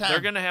have a hard time?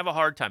 They're going to have a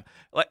hard time.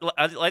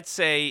 Let's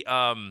say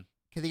because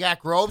you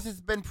got Groves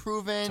has been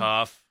proven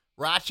tough.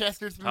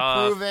 Rochester's been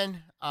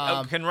proven.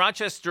 Can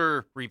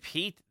Rochester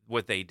repeat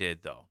what they did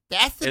though?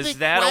 That's the big question. Is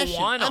that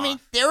a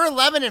one-off? They were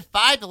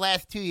 11-5 the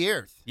last 2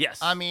 years. Yes.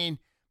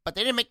 But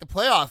they didn't make the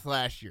playoffs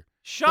last year.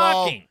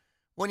 Shocking. So,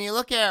 when you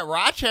look at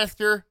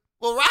Rochester,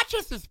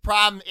 Rochester's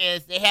problem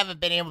is they haven't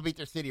been able to beat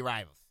their city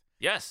rivals.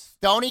 Yes.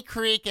 Stony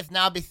Creek is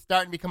now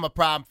starting to become a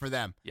problem for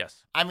them.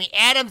 Yes.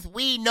 Adams,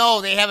 we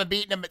know they haven't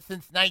beaten them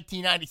since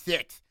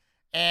 1996.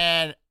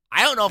 And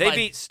I don't know if they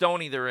beat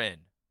Stony, they're in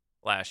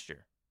last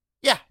year.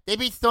 Yeah, they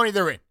beat Stony,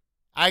 they're in.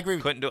 I agree with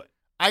you. Couldn't do it.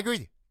 I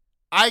agree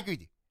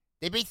with you.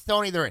 They beat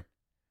Stony, they're in.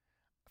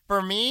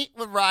 For me,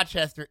 with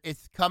Rochester,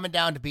 it's coming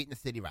down to beating the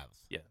city rivals.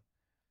 Yeah.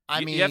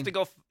 You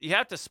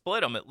have to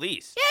split them at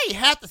least. Yeah, you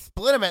have to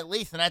split them at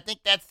least. And I think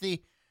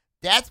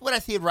that's what I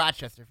see in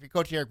Rochester. If you're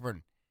Coach Eric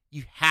Verdon,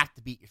 you have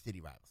to beat your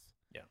city rivals.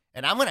 Yeah.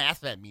 And I'm going to ask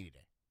that at me today.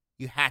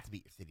 You have to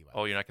beat your city rivals.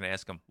 Oh, you're not going to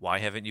ask them, why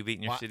haven't you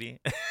beaten your city?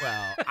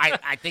 Well,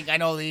 I think I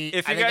know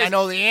the I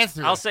know the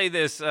answer. I'll say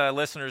this,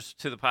 listeners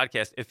to the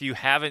podcast, if you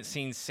haven't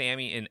seen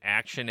Sammy in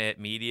action at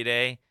Media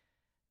Day,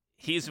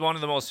 he's one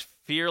of the most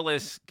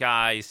fearless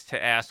guys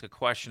to ask a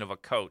question of a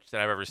coach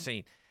that I've ever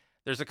seen.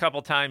 There's a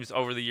couple times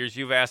over the years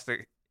you've asked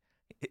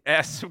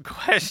some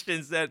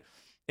questions that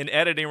in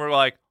editing were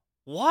like,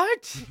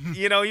 what?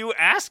 You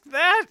asked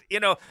that?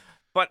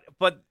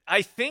 But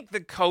I think the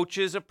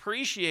coaches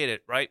appreciate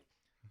it, right?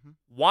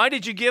 Why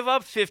did you give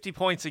up 50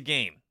 points a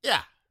game?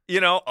 Yeah.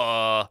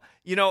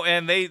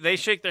 And they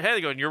shake their head.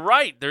 They go, you're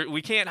right.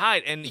 We can't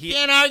hide. And you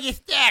can't argue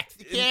stats.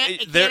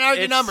 You can't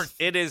argue numbers.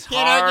 It is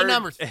hard.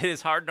 It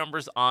is hard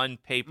numbers on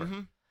paper.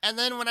 And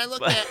then when I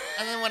look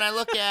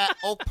at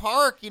Oak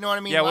Park, you know what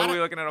I mean? Yeah, what are we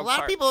looking at Oak Park? A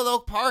lot of people at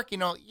Oak Park,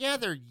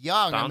 they're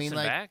young. Bouncing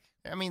back?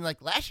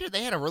 Last year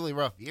they had a really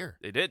rough year.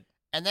 They did.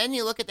 And then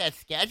you look at that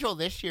schedule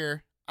this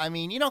year.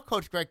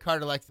 Coach Greg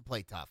Carter likes to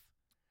play tough.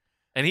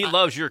 And he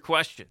loves your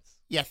questions.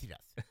 Yes, he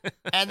does.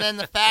 And then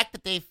the fact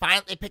that they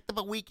picked up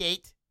a week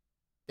 8.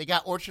 They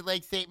got Orchard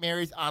Lake St.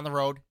 Mary's on the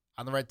road,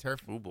 on the red turf.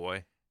 Oh,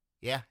 boy.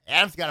 Yeah,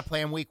 Adams got to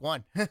play in week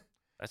 1.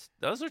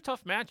 Those are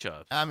tough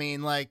matchups.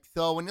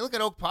 So when you look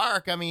at Oak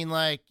Park, I'm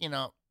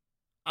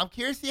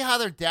curious to see how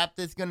their depth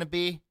is going to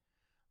be.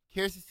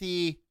 Curious to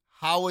see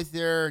how is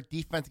their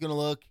defense going to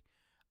look?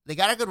 They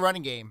got a good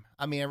running game.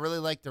 I mean, I really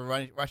like the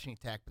rushing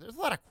attack, but there's a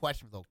lot of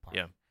questions with Oak Park.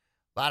 Yeah.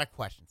 A lot of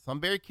questions. So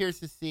I'm very curious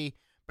to see.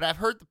 But I've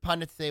heard the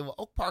pundits say, well,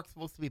 Oak Park's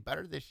supposed to be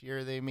better this year.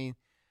 You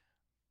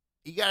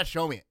got to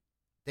show me it.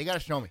 They got to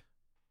show me.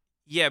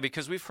 Yeah,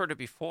 because we've heard it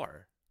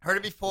before. Right?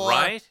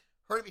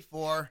 Heard it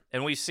before.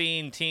 And we've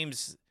seen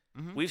teams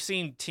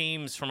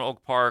from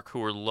Oak Park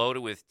who are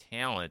loaded with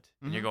talent,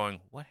 and you're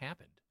going, what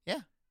happened?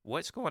 Yeah.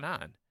 What's going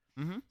on?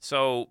 Mm-hmm.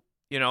 So,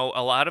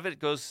 a lot of it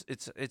goes,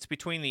 it's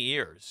between the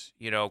ears.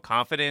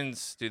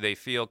 Confidence, do they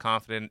feel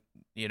confident,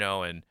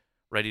 and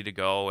ready to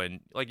go? And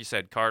like you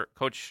said,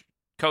 Coach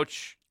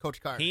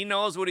Carter, he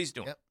knows what he's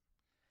doing. Yep.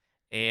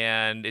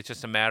 And it's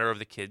just a matter of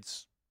the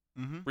kids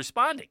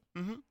responding,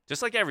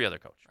 just like every other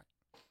coach.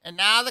 And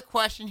now the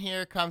question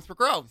here comes for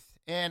Groves.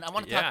 And I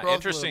want to talk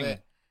Groves a little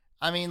bit.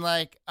 I mean,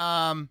 when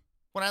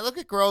I look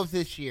at Groves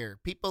this year,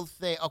 people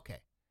say,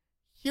 okay,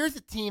 here's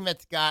a team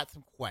that's got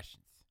some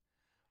questions.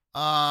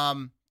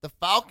 The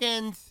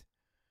Falcons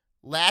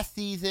last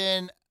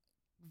season,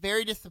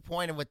 very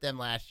disappointed with them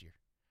last year.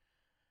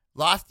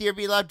 Lost to your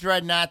beloved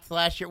Dreadnoughts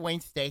last year at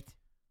Wayne State.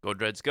 Go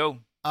Dreads, go.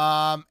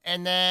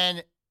 And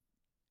then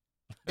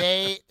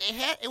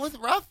it was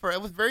rough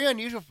it was very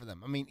unusual for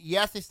them. I mean,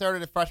 yes, they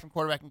started a freshman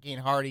quarterback in Kane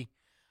Hardy.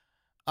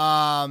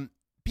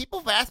 People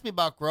have asked me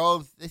about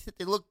Groves. They said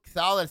they look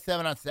solid at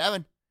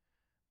 7-on-7.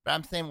 But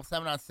I'm saying, well,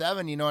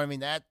 7-on-7, you know what I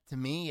mean? That, to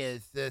me,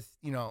 is just,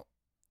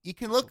 you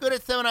can look good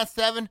at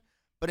 7-on-7,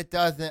 but it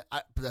doesn't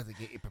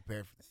get you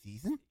prepared for the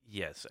season.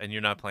 Yes, and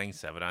you're not playing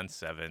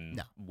 7-on-7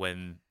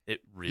 when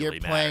it really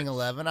matters. You're playing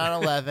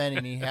 11-on-11,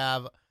 and you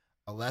have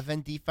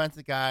 11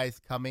 defensive guys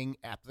coming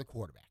after the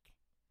quarterback.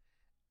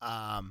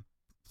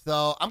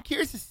 So I'm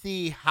curious to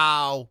see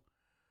how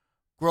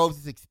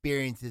Groves'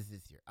 experience is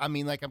this year. I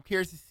mean, I'm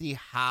curious to see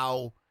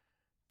how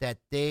that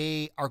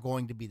they are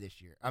going to be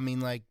this year. I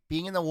mean,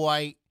 being in the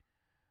white,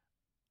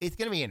 it's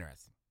going to be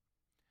interesting.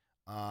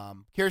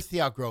 Curious to see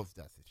how Groves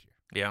does this year.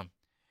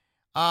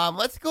 Yeah.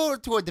 Let's go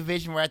to a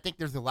division where I think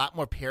there's a lot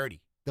more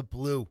parity. The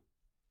blue.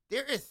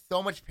 There is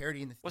so much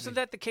parity in this Wasn't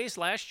division. that the case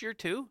last year,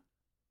 too?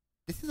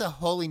 This is a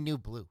wholly new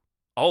blue.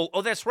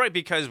 Oh, that's right,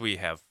 because we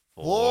have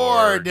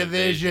four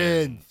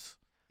divisions.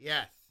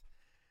 Yes.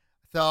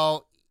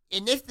 So,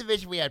 in this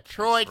division, we have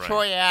Troy,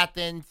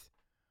 Athens,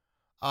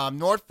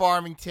 North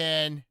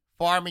Farmington,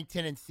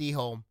 and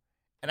Seaholm.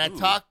 And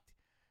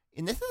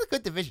and this is a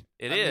good division.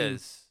 It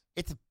is.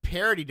 It's a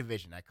parity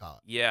division, I call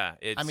it. Yeah.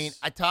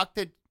 I talked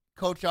to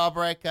Coach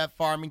Albrecht at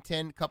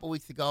Farmington a couple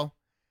weeks ago.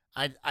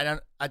 I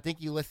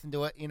think you listened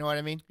to it. You know what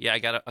I mean? Yeah, I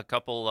got a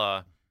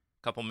couple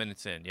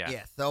minutes in. Yeah.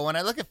 Yeah. So when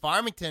I look at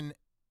Farmington,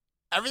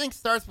 everything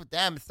starts with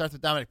them. It starts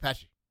with Dominic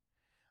Pesci.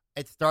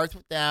 It starts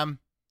with them.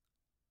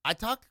 I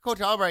talked to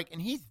Coach Albrecht,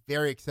 and he's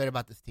very excited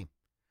about this team.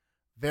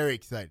 Very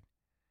excited.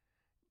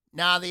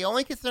 Now, the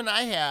only concern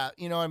I have,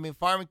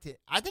 Farmington,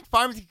 I think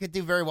Farmington could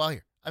do very well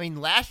here. I mean,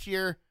 last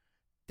year,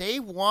 they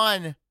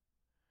won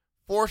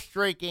 4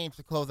 straight games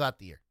to close out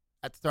the year.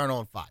 At starting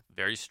 0-5.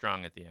 Very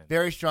strong at the end.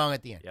 Very strong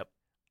at the end. Yep.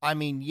 I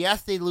mean,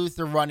 yes, they lose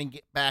their running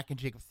back in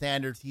Jacob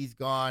Sanders. He's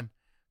gone,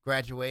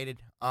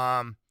 graduated.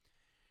 But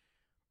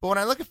when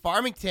I look at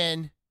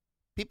Farmington,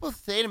 people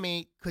say to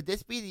me, could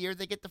this be the year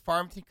they get the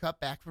Farmington Cup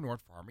back for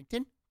North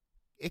Farmington?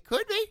 It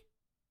could be.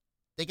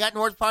 They got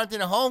North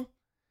Farmington at home.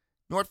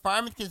 North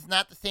Farmington's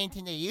not the same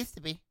team they used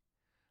to be.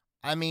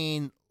 I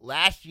mean,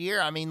 last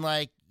year,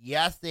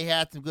 yes, they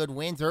had some good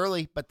wins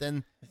early, but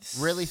then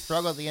really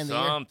struggled at the end of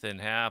the year. Something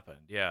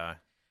happened, yeah.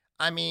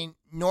 I mean,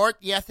 North,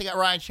 yes, they got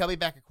Ryan Shelby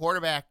back at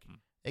quarterback.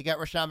 They got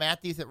Rashawn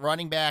Matthews at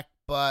running back,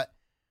 but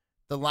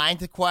the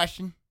line's a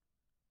question.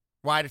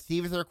 Wide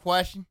receivers are a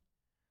question.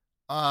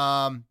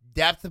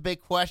 Depth's a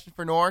big question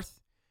for North.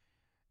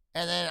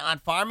 And then on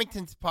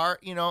Farmington's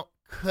part,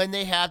 couldn't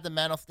they have the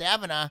mental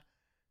stamina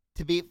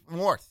to beat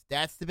North?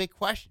 That's the big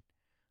question.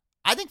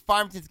 I think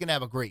Farmington's going to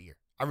have a great year.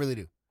 I really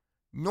do.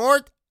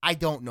 North, I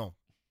don't know.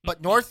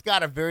 But North's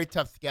got a very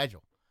tough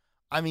schedule.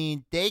 I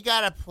mean, they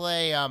got to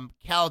play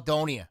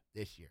Caledonia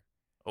this year.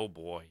 Oh,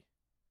 boy.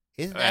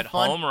 Isn't that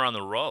fun? At home or on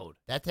the road?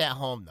 That's at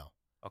home, though.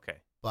 Okay.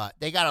 But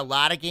they got a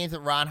lot of games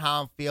at Ron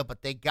Holland Field,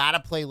 but they got to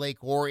play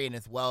Lake Orion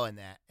as well in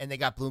that. And they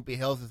got Bloomfield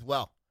Hills as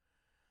well.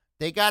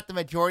 They got the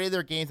majority of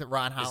their games at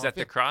Ron Holland Field. Is that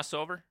the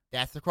crossover?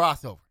 That's the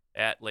crossover.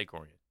 At Lake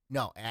Orion?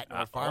 No, at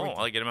North Farmington.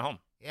 Oh, I'll get them at home.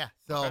 Yeah.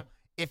 So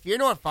if you're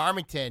North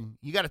Farmington,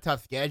 you got a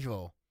tough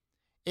schedule.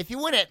 If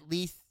you win at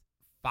least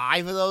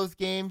 5 of those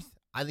games,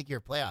 I think you're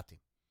a playoff team.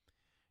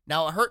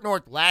 Now, what hurt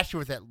North last year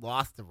was that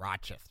loss to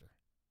Rochester.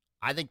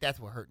 I think that's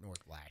what hurt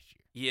North last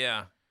year.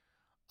 Yeah.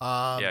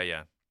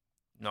 Yeah.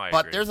 No, I but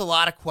agree. There's a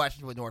lot of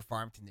questions with North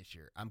Farmington this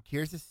year. I'm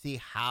curious to see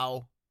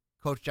how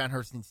Coach John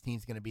Hurston's team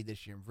is going to be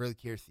this year. I'm really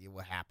curious to see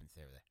what happens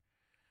there.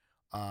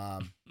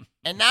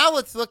 And now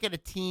let's look at a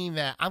team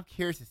that I'm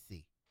curious to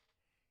see.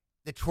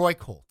 The Troy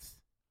Colts.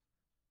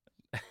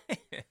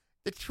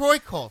 The Troy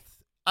Colts.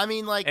 I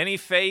mean, any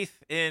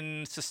faith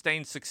in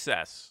sustained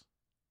success?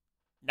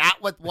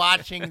 Not with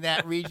watching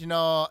that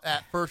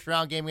that first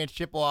round game against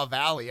Chippewa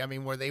Valley. I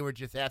mean, where they were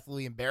just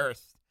absolutely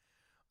embarrassed.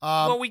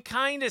 Well, we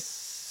kind of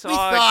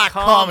saw it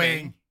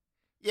coming.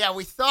 Yeah,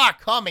 we saw it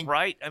coming.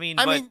 Right? I mean,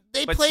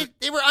 they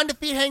were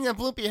undefeated hanging in the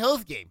Bloomfield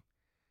Hills game.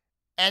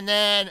 And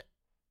then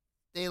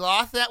they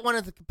lost that one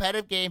as a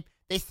competitive game.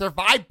 They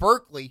survived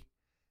Berkeley.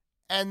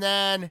 And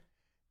then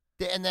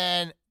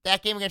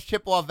that game against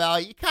Chippewa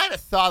Valley, you kind of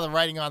saw the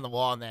writing on the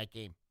wall in that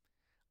game.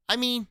 I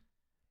mean,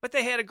 but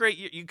they had a great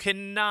year. You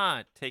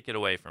cannot take it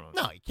away from them.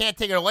 No, you can't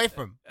take it away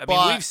from them. I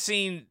mean, we've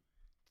seen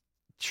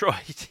Troy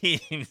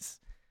teams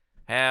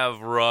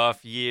have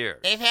rough years.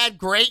 They've had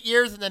great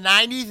years in the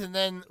 90s, and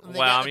then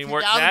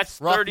that's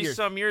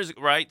 30-some years,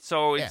 right?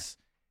 So it's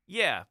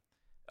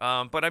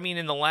but I mean,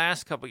 in the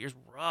last couple of years,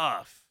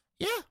 rough.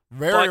 Yeah,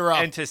 very rough.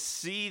 And to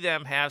see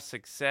them have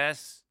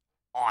success,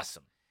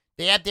 awesome.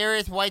 They have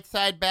Darius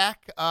Whiteside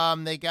back.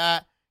 They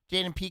got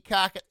Jaden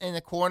Peacock in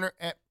the corner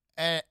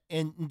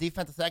in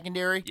defensive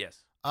secondary.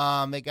 Yes.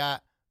 They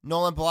got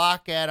Nolan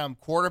Block at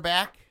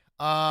quarterback.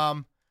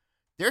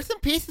 There's some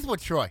pieces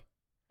with Troy.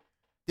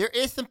 There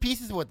is some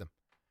pieces with them.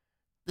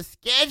 The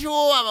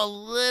schedule, I'm a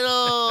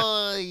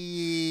little,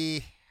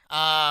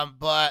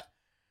 but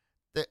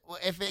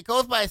if it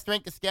goes by a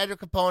strength of schedule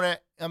component,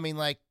 I mean,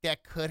 like,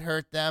 that could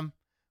hurt them.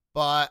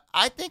 But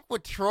I think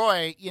with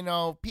Troy,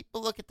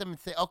 people look at them and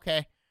say,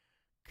 okay,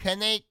 can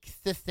they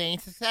sustain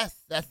success?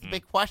 That's the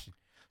big question.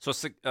 So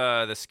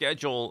the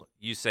schedule,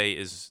 you say,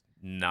 is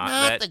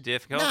not that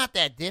difficult? Not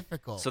that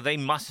difficult. So they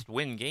must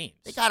win games.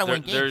 They got to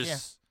win games, yeah.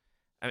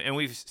 And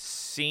we've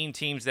seen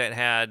teams that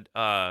had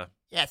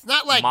it's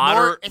not like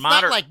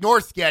not like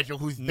North's schedule,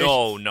 who's vicious.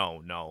 No.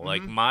 Mm-hmm.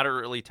 Like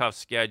moderately tough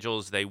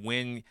schedules. They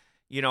win.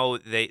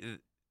 They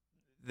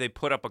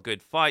put up a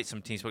good fight.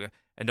 Some teams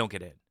and don't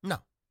get in. No.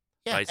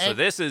 Yeah. Right. So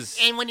this is.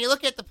 And when you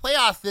look at the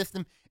playoff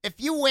system, if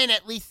you win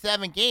at least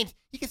 7 games,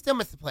 you can still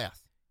miss the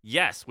playoffs.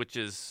 Yes, which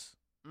is.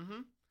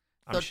 Mm-hmm.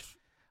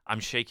 I'm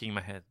shaking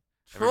my head.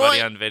 Troy,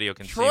 everybody on video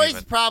can Troy's see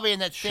me. Probably in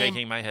that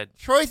shaking my head.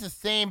 Troy's the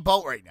same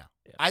boat right now.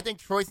 Yeah. I think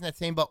Troy's in that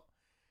same boat.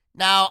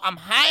 Now, I'm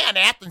high on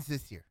Athens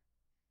this year.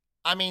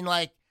 I mean,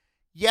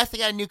 yes, they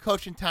got a new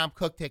coach in Tom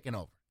Cook taking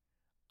over.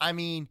 I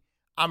mean,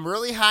 I'm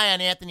really high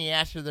on Anthony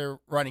Asher, their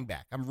running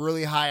back. I'm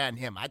really high on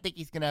him. I think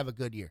he's going to have a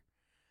good year.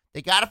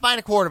 They got to find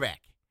a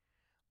quarterback.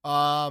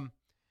 Now,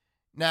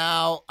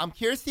 I'm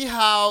curious to see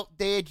how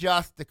they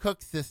adjust the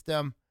Cook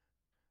system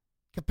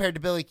compared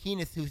to Billy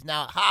Keenis, who's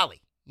now at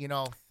Holly,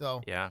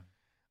 so. Yeah.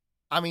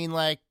 I mean,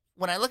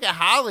 when I look at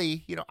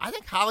Holly, I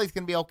think Holly's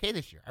going to be okay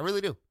this year. I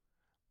really do.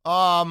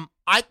 I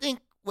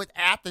think with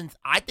Athens,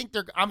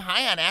 I'm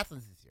high on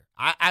Athens this year.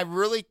 I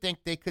really think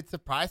they could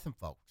surprise some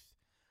folks.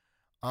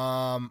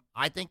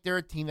 I think they're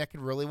a team that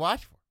could really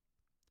watch for.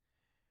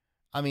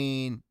 I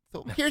mean,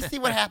 so here's see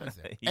what happens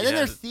there. And then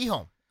there's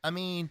Seaholm. I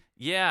mean.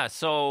 Yeah,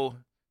 so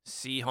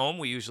Seaholm,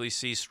 we usually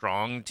see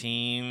strong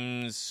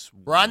teams.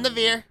 Run the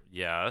Veer.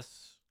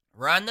 Yes.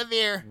 Run the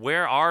Veer.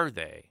 Where are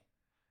they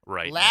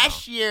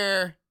Last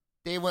year,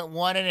 they went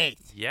 1-8.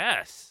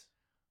 Yes.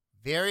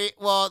 They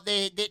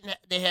didn't.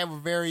 They have a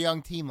very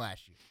young team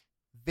last year.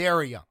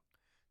 Very young.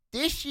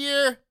 This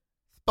year,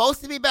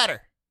 supposed to be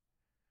better.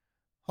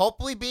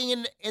 Hopefully,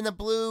 being in the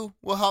blue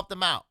will help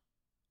them out.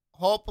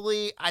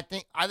 Hopefully, I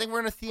think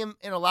we're going to see them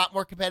in a lot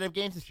more competitive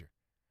games this year.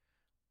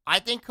 I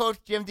think Coach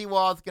Jim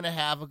DeWall is going to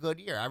have a good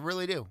year. I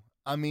really do.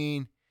 I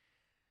mean,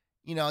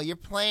 you're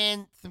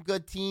playing some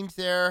good teams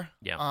there.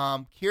 Yeah.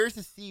 Curious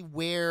to see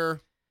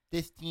where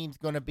this team's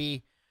going to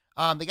be.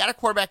 They got a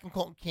quarterback in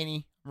Colton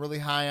Kinney. I'm really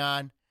high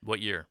on. What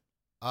year?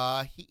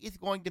 He is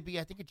going to be,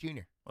 I think, a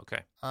junior.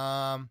 Okay.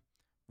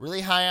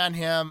 Really high on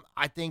him.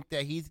 I think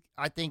that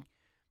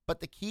but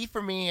the key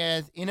for me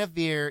is in a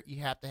Veer,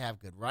 you have to have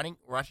good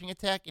rushing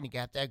attack, and you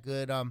have to have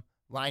good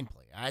line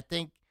play. I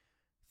think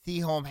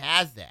Seaholm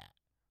has that,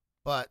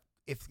 but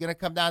it's going to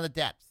come down to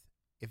depth.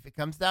 If it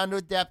comes down to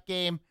a depth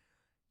game,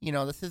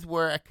 this is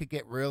where it could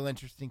get real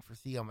interesting for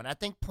Seaholm. And I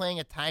think playing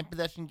a time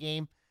possession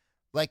game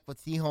like what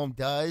Seaholm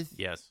does.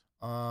 Yes.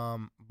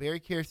 Very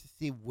curious to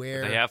see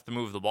where they have to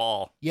move the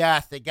ball.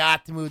 Yes, they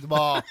got to move the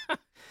ball.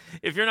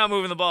 If you're not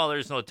moving the ball,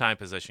 there's no time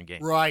possession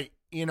game. Right.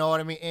 You know what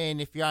I mean? And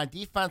if you're on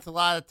defense, a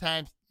lot of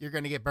times you're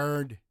going to get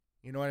burned.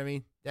 You know what I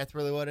mean? That's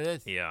really what it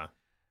is. Yeah.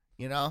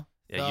 Yeah,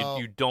 so,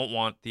 you don't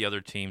want the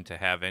other team to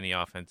have any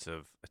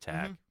offensive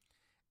attack. Mm-hmm.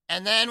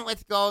 And then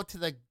let's go to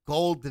the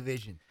Gold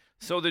Division.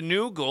 So the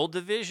new Gold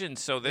Division.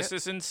 So this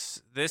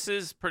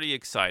is pretty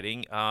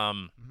exciting.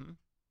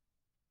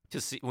 To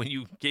see when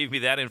you gave me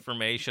that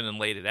information and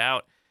laid it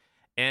out.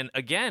 And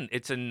again,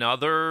 it's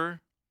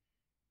another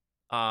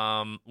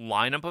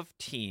lineup of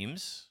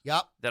teams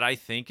that I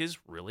think is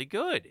really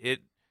good.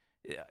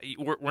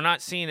 We're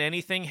not seeing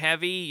anything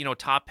heavy,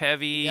 top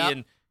heavy,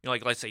 and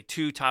let's say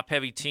 2 top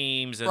heavy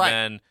teams,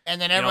 and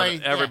then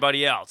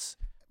everybody else.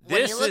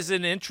 This is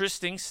an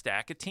interesting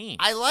stack of teams.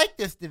 I like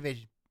this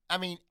division. I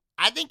mean,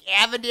 I think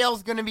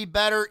Avondale's going to be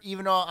better,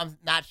 even though I'm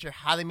not sure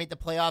how they made the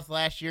playoffs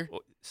last year.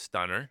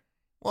 Stunner.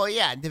 Well,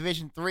 yeah, in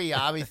Division 3,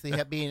 obviously,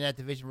 being in that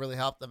division really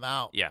helped them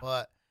out. Yeah.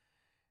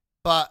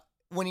 But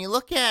when you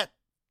look at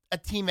a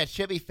team that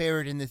should be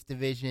favored in this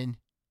division,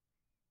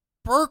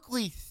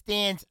 Berkeley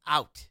stands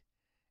out.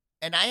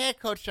 And I had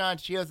Coach Sean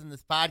Shields in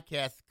this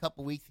podcast a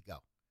couple weeks ago.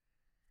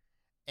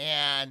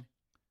 And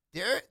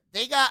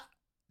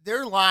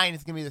their line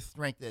is going to be the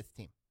strength of this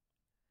team.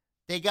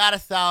 They got a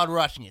solid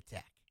rushing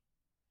attack.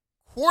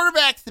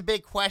 Quarterback's the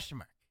big question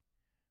mark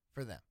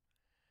for them.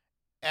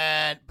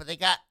 But they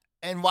got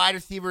wide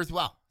receiver as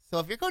well. So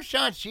if you're Coach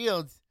Sean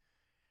Shields,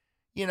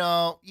 you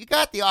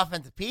got the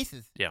offensive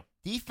pieces. Yeah.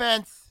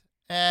 Defense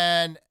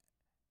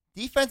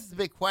is a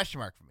big question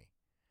mark for me.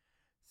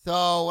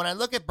 So when I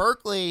look at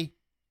Berkeley,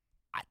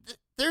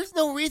 there's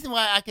no reason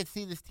why I could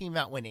see this team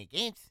not win 8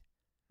 games.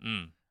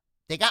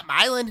 They got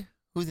Milan,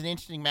 who's an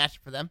interesting match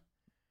for them.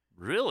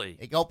 Really?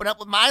 They can open up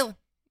with Milan.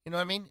 You know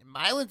what I mean?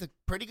 Milan's a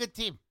pretty good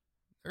team.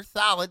 They're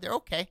solid. They're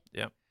okay.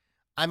 Yeah.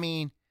 I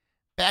mean,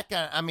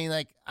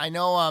 I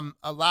know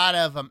a lot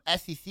of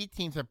SEC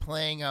teams are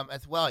playing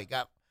as well. You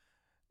got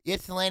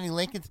Ypsilanti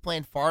Lincoln's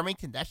playing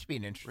Farmington. That should be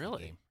an interesting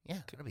game.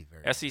 Yeah, it'll be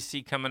very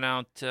SEC coming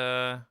out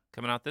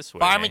this way.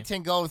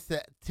 Farmington goes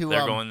to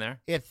they're going there?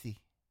 Ypsi.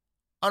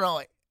 Oh,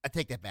 no, I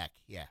take that back.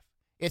 Yeah.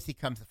 Ypsi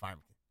comes to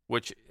Farmington.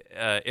 Which,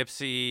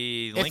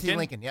 Ypsi Lincoln? Ypsi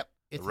Lincoln, yep.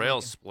 The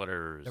Rail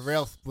Splitters. The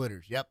Rail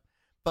Splitters, yep.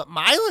 But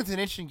Milan's an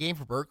interesting game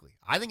for Berkeley.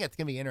 I think that's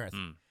going to be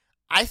interesting.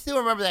 I still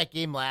remember that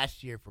game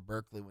last year for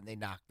Berkeley when they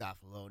knocked off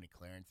Malone and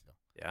Clarenceville.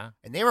 Yeah.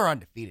 And they were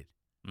undefeated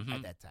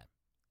at that time.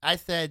 I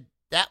said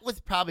that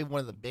was probably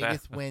one of the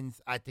biggest wins,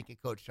 I think, in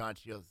Coach Sean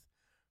Shields'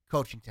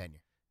 coaching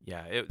tenure.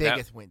 Yeah.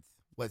 Biggest wins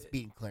was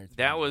beating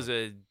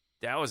Clarenceville.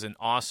 That was an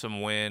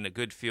awesome win, a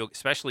good feel,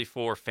 especially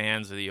for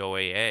fans of the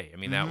OAA. I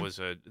mean, that was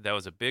a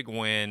big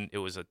win. It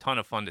was a ton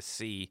of fun to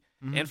see.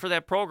 And for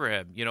that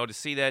program, to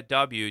see that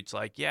W, it's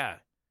like, yeah.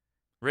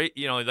 Right,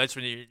 that's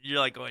when you're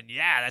like going,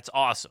 yeah, that's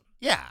awesome.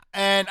 Yeah,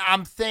 and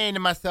I'm saying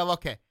to myself,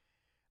 okay,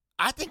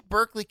 I think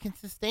Berkeley can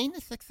sustain the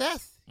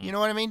success. You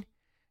know what I mean?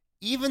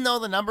 Even though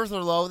the numbers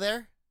are low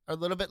there, are a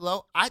little bit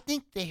low, I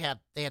think they have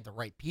the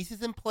right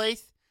pieces in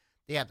place.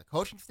 They have the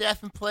coaching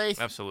staff in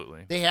place.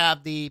 Absolutely. They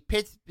have the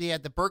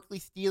Berkeley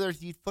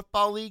Steelers Youth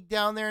Football League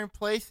down there in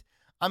place.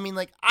 I mean,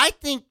 I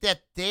think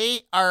that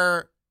they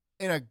are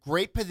in a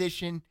great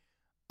position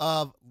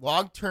of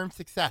long-term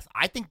success.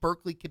 I think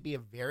Berkeley could be a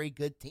very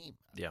good team.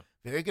 Yeah.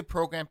 Very good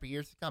program for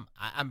years to come.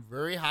 I'm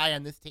very high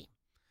on this team.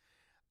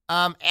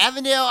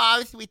 Avondale,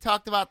 obviously, we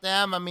talked about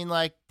them. I mean,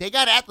 they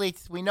got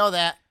athletes. We know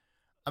that.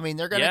 I mean,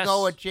 they're going to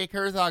go with Jake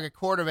Herzog at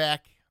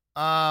quarterback.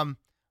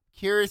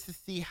 Curious to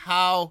see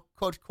how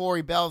Coach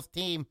Corey Bell's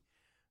team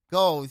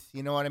goes.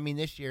 You know what I mean,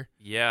 this year.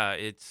 Yeah,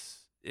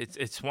 it's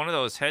one of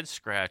those head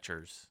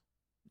scratchers.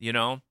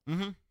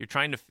 Mm-hmm.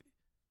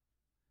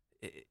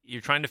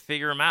 You're trying to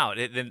figure them out.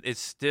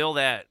 It's still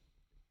that.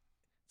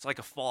 It's like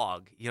a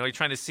fog. You're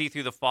trying to see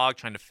through the fog,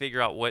 trying to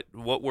figure out what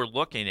we're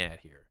looking at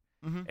here.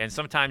 Mm-hmm. And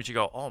sometimes you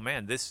go, oh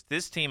man, this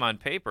team on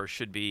paper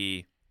should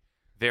be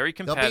very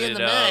competitive. They'll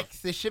be in the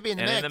mix. They should be in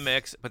the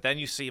mix. But then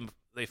you see them.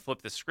 They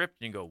flip the script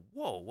and you go,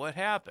 whoa, what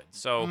happened?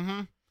 So,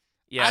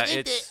 yeah,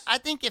 I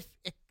think if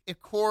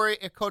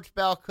Coach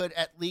Bell could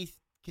at least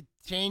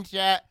change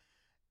that,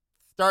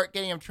 start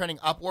getting them trending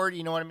upward,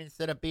 you know what I mean,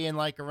 instead of being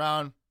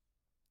around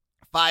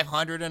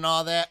 500 and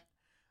all that.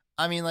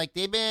 I mean,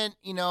 they've been,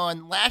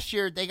 and last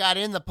year they got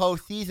in the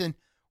postseason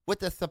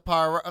with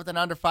an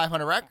under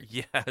 500 record.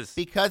 Yes,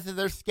 because of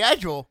their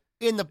schedule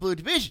in the Blue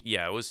Division.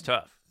 Yeah, it was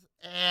tough.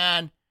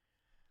 Do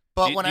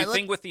you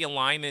think with the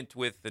alignment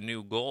with the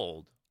new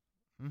gold,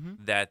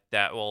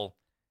 that will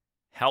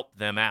help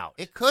them out?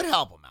 It could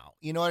help them out.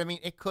 You know what I mean?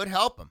 It could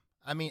help them.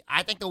 I mean,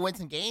 I think they'll win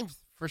some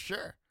games for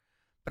sure.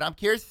 But I'm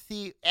curious to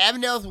see.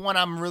 Avondale's one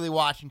I'm really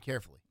watching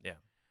carefully. Yeah.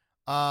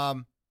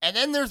 And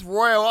then there's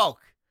Royal Oak.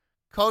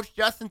 Coach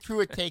Justin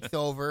Truitt takes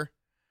over.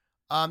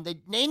 They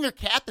named their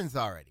captains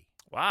already.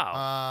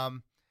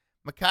 Wow.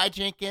 Makai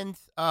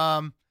Jenkins,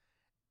 running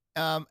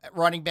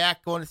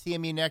back, going to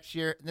CMU next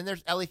year. And then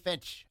there's Ellie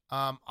Finch,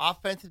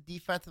 offensive,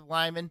 defensive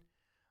lineman,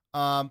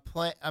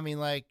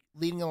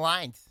 leading the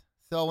lines.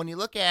 So when you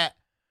look at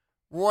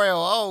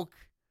Royal Oak,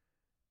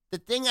 the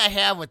thing I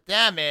have with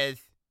them is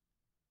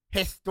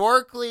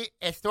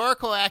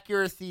historical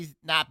accuracy's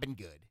not been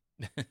good.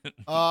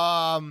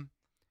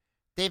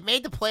 They've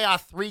made the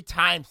playoffs 3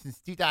 times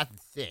since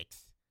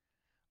 2006.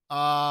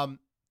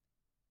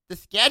 The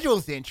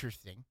schedule's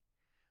interesting.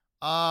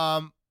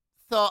 And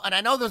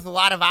I know there's a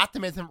lot of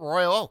optimism at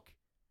Royal Oak.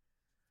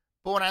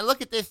 But when I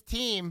look at this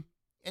team,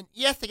 and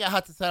yes, they got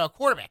Hudson Seidel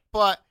quarterback,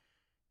 but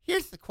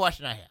here's the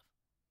question I have.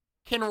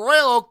 Can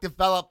Royal Oak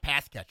develop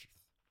pass catchers?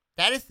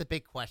 That is the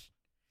big question.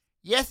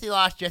 Yes, he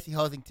lost Jesse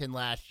Hosington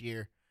last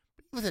year,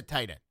 but he was a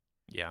tight end.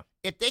 Yeah.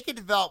 If they could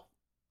develop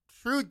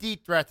true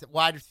deep threats at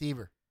wide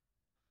receiver,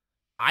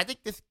 I think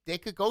they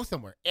could go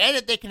somewhere. And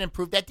if they can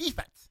improve that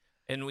defense.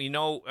 And we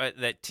know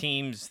that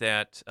teams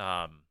that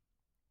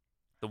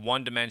the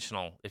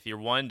one-dimensional, if you're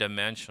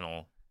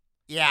one-dimensional,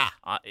 yeah,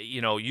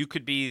 you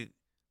could be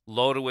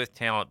loaded with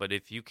talent, but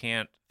if you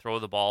can't throw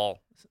the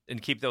ball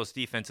and keep those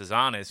defenses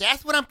honest,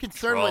 that's what I'm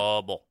concerned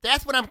trouble. with.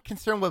 That's what I'm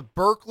concerned with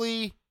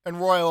Berkeley and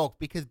Royal Oak,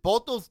 because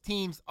both those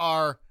teams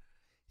are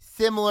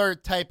similar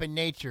type of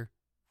nature.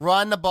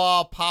 Run the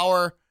ball,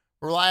 power,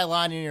 rely a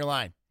lot on your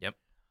line. Yep.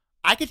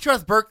 I could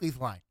trust Berkeley's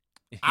line.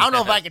 I don't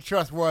know if I could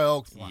trust Royal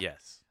Oak's line.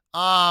 Yes.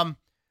 But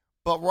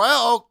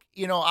Royal Oak,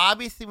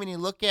 obviously when you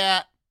look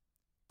at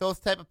those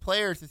type of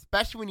players,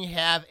 especially when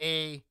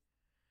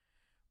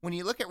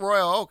you look at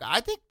Royal Oak,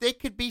 I think they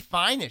could be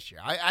fine this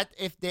year.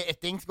 If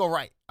things go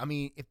right.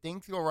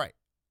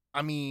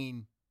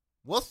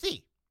 We'll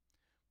see.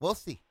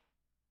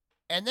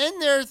 And then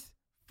there's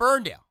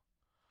Ferndale.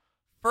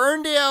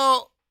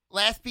 Ferndale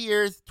last few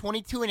years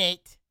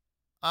 22-8.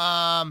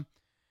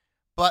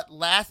 But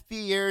last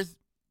few years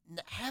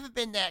haven't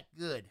been that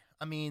good.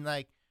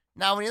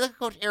 Now when you look at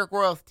Coach Eric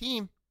Royal's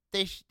team,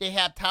 they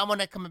have Tom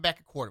Monette coming back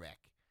at quarterback.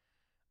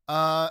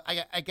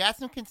 I got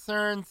some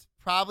concerns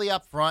probably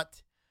up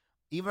front.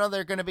 Even though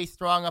they're going to be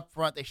strong up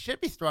front, they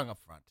should be strong up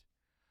front.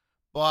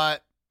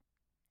 But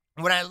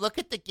when I look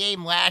at the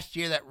game last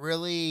year that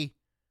really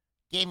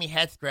gave me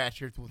head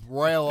scratchers with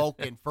Royal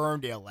Oak and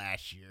Ferndale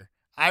last year,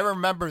 I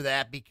remember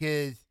that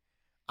because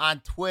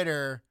on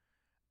Twitter,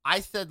 I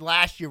said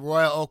last year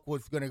Royal Oak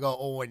was going to go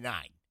 0-9.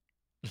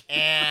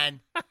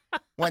 And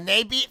when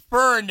they beat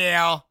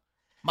Ferndale,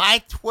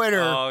 my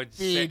Twitter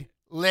feed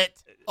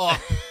lit up.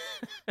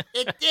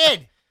 It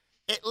did.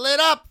 It lit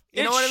up.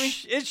 You know what I mean?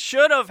 It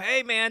should have.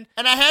 Hey, man.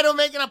 And I had to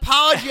make an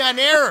apology on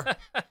air.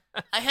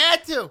 I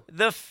had to.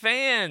 The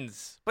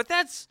fans. But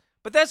that's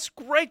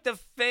great. The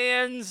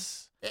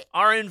fans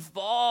are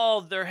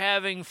involved. They're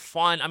having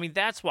fun.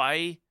 That's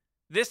why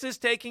this is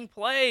taking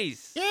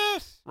place.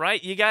 Yes.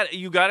 Right? You got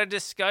a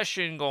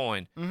discussion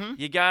going. Mm-hmm.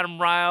 You got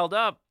them riled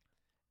up.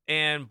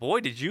 And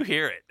boy, did you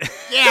hear it.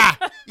 Yeah.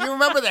 You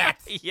remember that?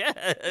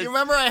 Yes. You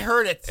remember I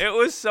heard it. It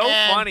was so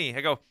funny.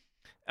 I go,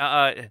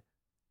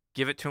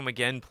 give it to him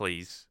again,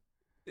 please.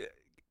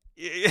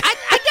 I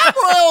got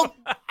Royal.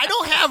 I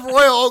don't have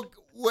Royal Oak.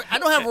 I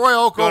don't have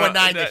Royal Oak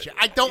 0-9 this year.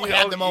 I don't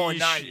have them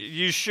 0-9.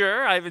 You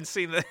sure? I haven't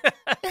seen that.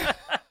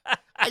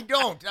 I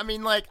don't.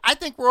 I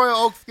think Royal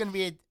Oak's going to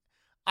be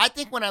I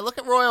think when I look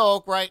at Royal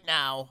Oak right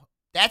now,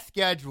 that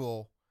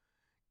schedule,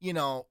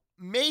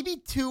 maybe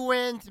 2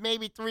 wins,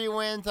 maybe 3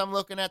 wins. I'm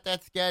looking at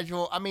that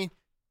schedule.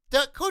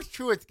 Coach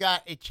Truitt's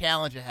got a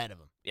challenge ahead of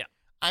him. Yeah.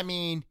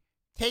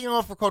 Taking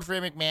over for Coach Ray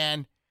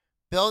McMahon,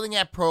 building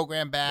that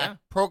program back,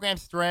 program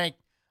strength,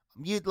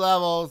 youth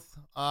levels.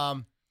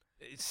 But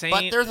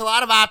there's a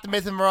lot of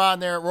optimism around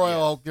there at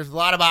Royal Oak. There's a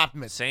lot of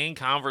optimism. Same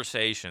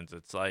conversations.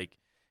 It's like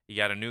you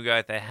got a new guy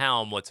at the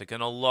helm. What's it going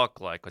to look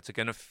like? What's it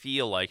going to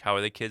feel like? How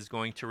are the kids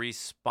going to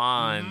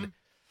respond?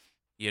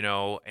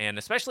 Mm-hmm. And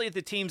especially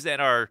the teams that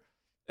are,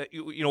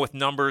 with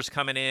numbers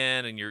coming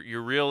in, and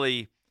you're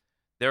really,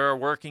 they're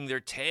working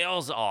their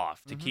tails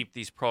off to keep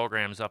these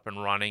programs up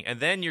and running, and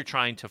then you're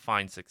trying to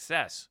find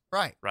success.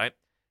 Right.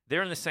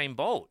 They're in the same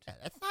boat. Yeah,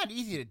 that's not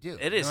easy to do.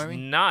 It is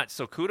not.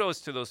 So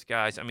kudos to those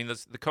guys.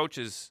 The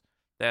coaches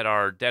that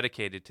are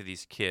dedicated to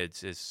these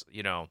kids is,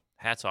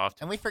 hats off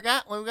to them. And we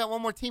got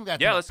one more team.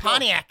 Let's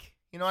Pontiac. go.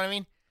 You know what I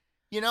mean?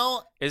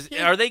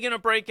 Are they going to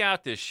break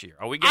out this year?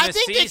 Are we going to see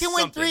something? I think they can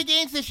win 3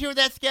 games this year with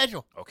that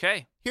schedule.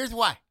 Okay. Here's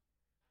why.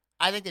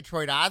 I think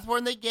Detroit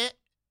Osborne they get,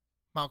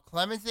 Mount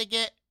Clemens they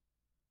get,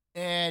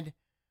 and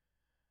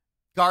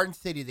Garden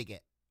City they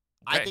get.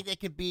 Okay. I think they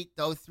could beat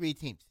those 3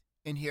 teams,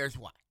 and here's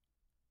why.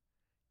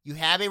 You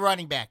have a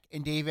running back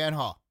in Dave Van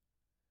Hall.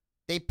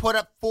 They put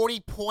up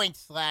 40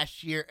 points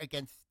last year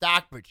against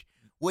Stockbridge,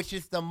 which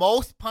is the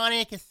most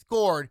Pontiac has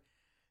scored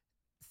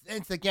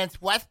since against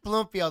West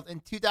Bloomfield in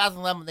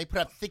 2011. They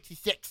put up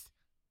 66.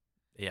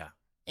 Yeah.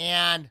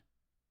 And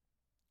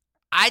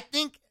I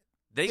think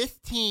this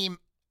team,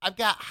 I've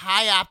got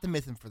high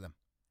optimism for them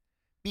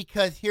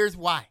because here's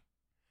why.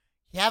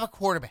 You have a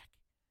quarterback.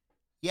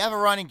 You have a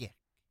running game.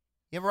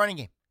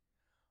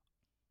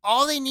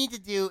 All they need to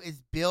do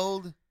is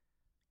build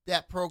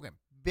that program.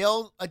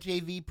 Build a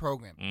JV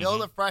program.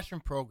 Build a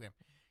freshman program.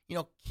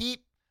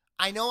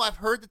 I know I've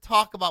heard the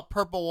talk about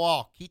Purple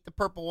Wall. Keep the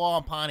Purple Wall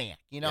in Pontiac,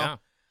 Yeah.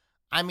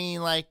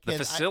 The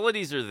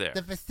facilities are there.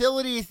 The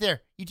facility is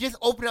there. You just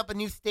open up a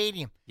new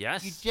stadium.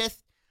 Yes.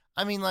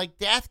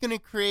 That's going to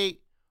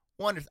create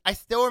wonders. I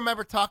still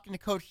remember talking to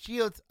Coach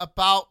Shields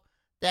about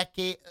that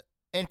game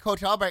and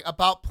Coach Albright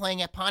about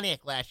playing at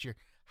Pontiac last year.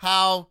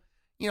 How,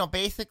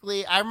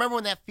 basically, I remember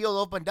when that field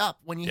opened up,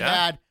 when you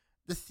had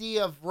the sea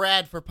of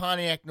red for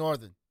Pontiac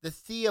Northern, the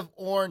sea of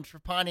orange for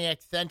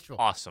Pontiac Central.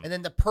 Awesome. And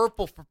then the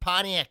purple for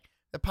Pontiac,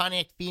 the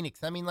Pontiac Phoenix.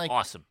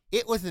 Awesome.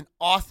 It was an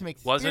awesome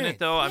experience. Wasn't it,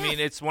 though? Yes.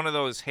 It's one of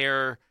those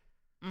hair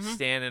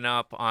standing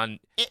up on.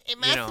 It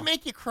has to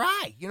make you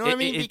cry. You know what I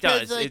mean?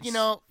 Because, does.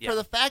 For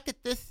the fact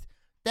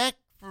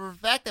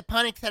that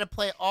Pontiac's had to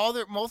play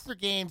most of their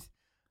games,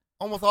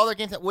 almost all their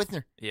games at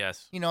Wisner.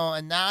 Yes.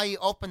 And now you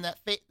open that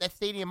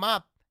stadium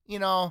up,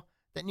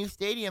 that new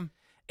stadium.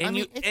 And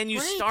you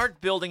start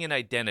building an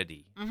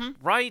identity,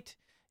 right?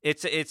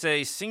 It's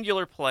a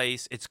singular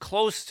place. It's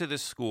close to the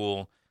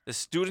school. The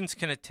students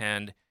can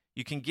attend.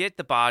 You can get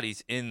the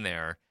bodies in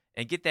there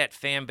and get that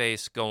fan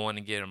base going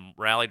and get them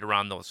rallied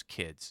around those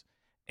kids.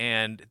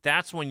 And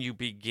that's when you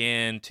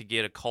begin to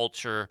get a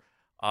culture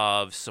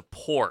of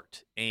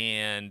support.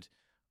 And,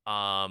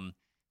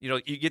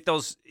 you get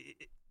those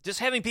just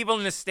having people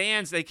in the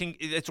stands,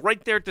 it's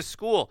right there at the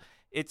school.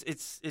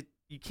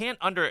 You can't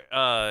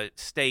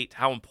understate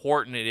how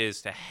important it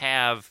is to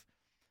have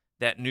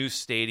that new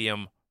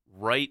stadium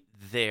right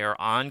there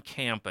on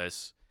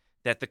campus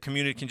that the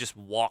community can just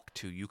walk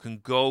to. You can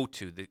go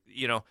to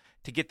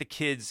to get the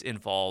kids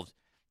involved.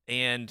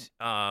 And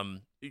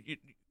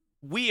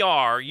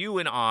you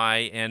and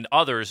I and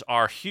others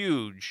are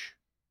huge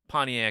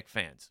Pontiac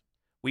fans.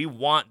 We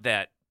want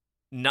that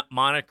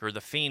moniker,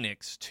 the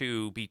Phoenix,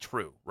 to be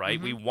true, right?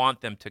 Mm-hmm. We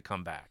want them to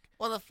come back.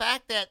 Well, the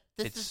fact that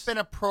this has been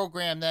a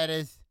program that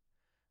is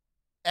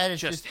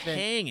just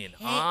hanging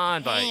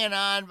on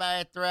by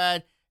a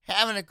thread,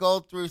 having to go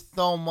through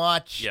so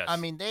much. Yes. I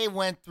mean, they've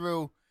went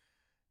through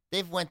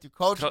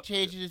coaching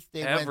changes.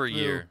 They went through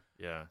year.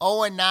 Yeah.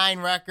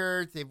 0-9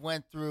 records. They've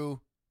went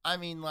through. I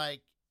mean,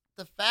 like,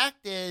 the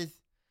fact is,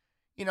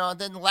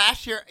 then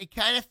last year it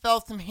kind of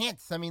felt some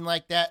hints. I mean,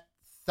 like that.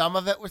 Some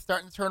of it was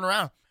starting to turn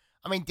around.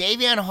 I mean,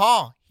 Davion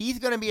Hall, he's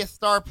going to be a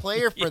star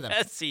player for them.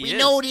 Yes, he is. We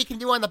know what he can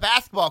do on the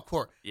basketball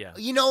court. Yeah.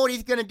 You know what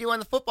he's going to do on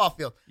the football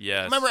field.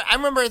 Yes. I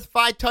remember his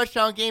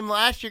 5-touchdown game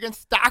last year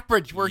against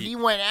Stockbridge where he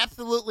went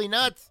absolutely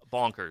nuts.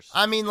 Bonkers.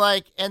 I mean,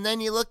 like, and then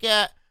you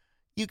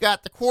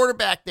got the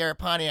quarterback there at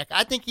Pontiac.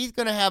 I think he's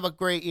going to have a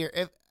great year.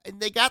 If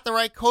they got the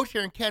right coach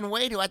here in Ken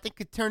Wade, who I think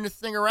could turn this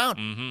thing around.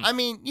 Mm-hmm. I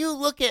mean, you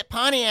look at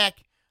Pontiac,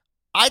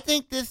 I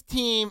think this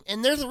team,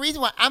 and there's a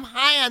reason why I'm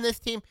high on this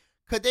team.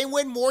 Could they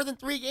win more than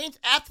 3 games?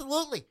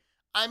 Absolutely.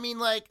 I mean,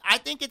 like, I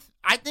think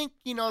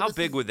how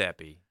big would that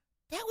be?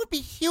 That would be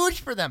huge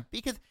for them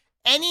because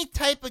any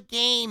type of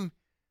game,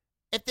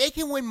 if they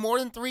can win more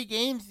than 3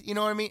 games, you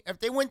know what I mean? If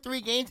they win 3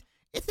 games,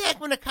 it's a heck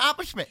of an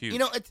accomplishment.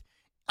 Huge.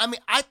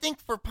 I think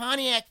for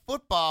Pontiac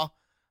football,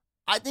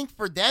 I think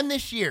for them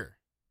this year,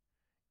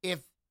 if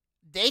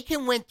they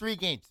can win 3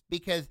 games,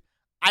 because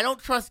I don't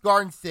trust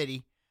Garden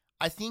City.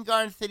 I've seen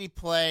Garden City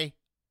play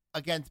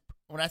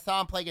when I saw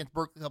them play against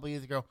Berkeley a couple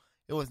years ago.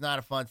 It was not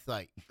a fun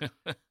sight.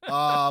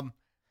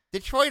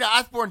 Detroit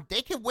Osborne,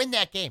 they can win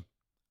that game.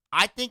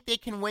 I think they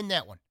can win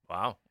that one.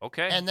 Wow.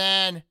 Okay. And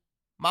then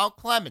Mount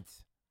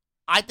Clemens,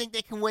 I think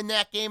they can win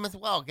that game as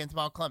well against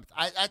Mount Clemens.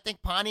 I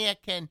think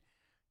Pontiac can.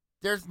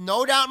 There's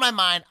no doubt in my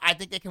mind. I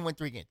think they can win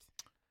 3 games.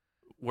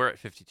 We're at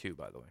 52,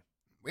 by the way.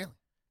 Really?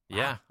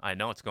 Yeah, I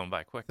know it's going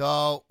by quick.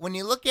 So when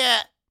you look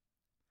at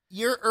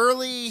your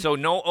early, so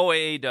no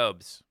OAA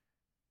dubs.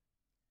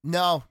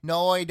 No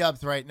OAA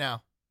dubs right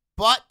now,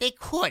 but they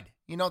could.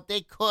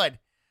 They could.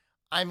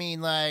 I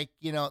mean, like,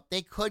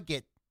 they could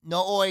get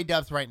no OA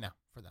dubs right now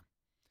for them.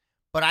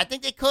 But I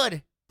think they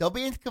could. They'll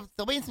be in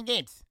some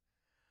games.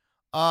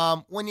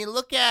 When you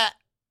look at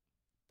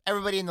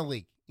everybody in the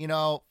league,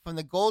 from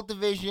the Gold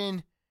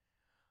Division,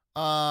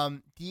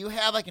 do you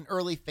have like an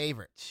early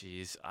favorite?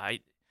 Jeez,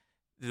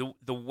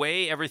 the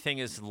way everything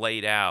is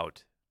laid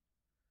out,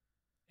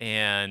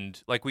 and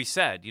like we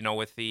said,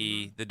 with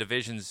the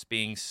divisions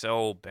being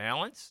so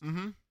balanced,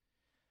 mm-hmm.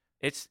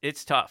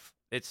 It's tough.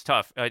 It's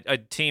tough. A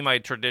team I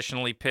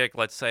traditionally pick,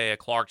 let's say a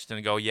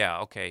Clarkston, go,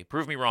 yeah, okay,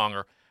 prove me wrong.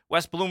 Or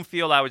West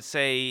Bloomfield, I would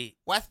say.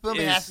 West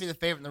Bloomfield has to be the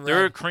favorite in the red.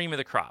 They're cream of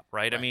the crop,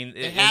 right? I mean,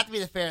 they have to be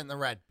the favorite in the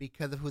red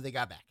because of who they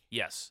got back.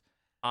 Yes.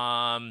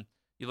 You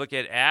look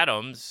at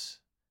Adams,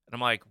 and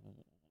I'm like,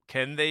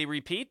 can they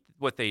repeat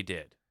what they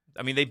did?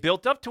 I mean, they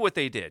built up to what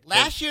they did.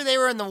 Last year they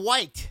were in the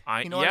white. What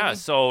I mean?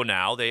 So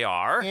now they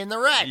are in the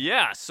red.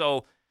 Yeah.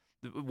 So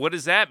what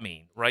does that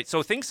mean, right?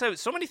 So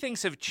so many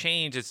things have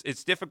changed.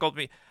 It's difficult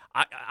for me.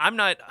 I'm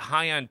not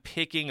high on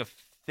picking a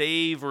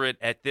favorite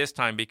at this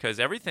time because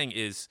everything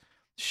is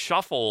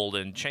shuffled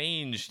and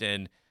changed,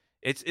 and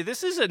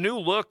this is a new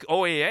look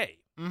OAA,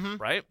 mm-hmm.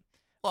 right?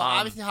 Well,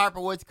 obviously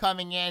Harper Woods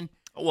coming in.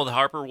 Well, the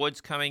Harper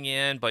Woods coming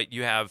in, but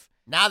you have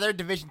now they're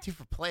Division II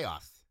for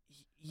playoffs.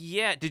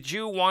 Yeah, did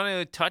you want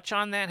to touch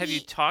on that? Have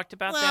you talked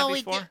about that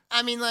before?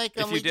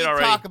 We did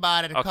talk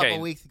about it a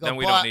couple weeks ago. Then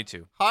we don't need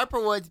to. Harper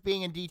Woods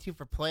being in D2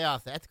 for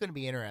playoffs, that's going to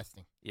be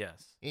interesting.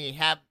 Yes.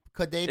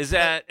 Is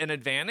that an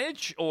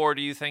advantage, or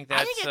do you think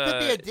that's I think it could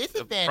be a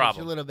disadvantage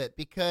a little bit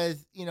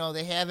because,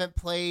 they haven't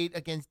played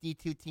against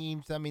D2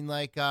 teams. I mean,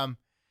 like in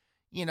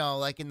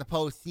the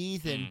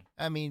postseason.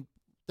 I mean,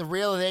 the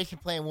realization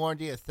playing Warren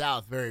D.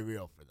 South is very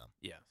real for them.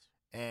 Yes.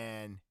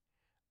 And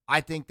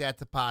I think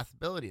that's a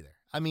possibility there.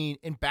 I mean,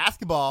 in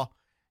basketball,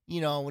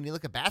 when you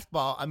look at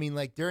basketball, I mean,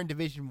 like, they're in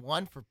Division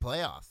I for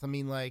playoffs. I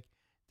mean, like,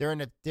 they're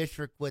in a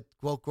district with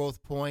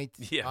Growth Point,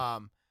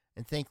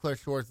 and St. Clair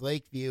Shores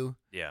Lakeview.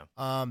 Yeah.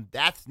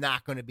 That's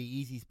not going to be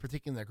easy,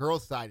 particularly on the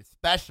girls' side,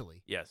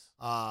 especially. Yes.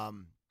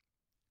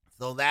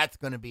 So that's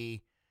going to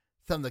be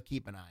something to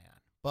keep an eye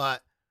on.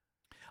 But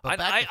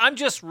I'm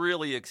just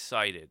really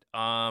excited.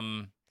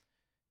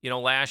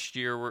 Last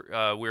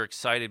year we were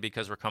excited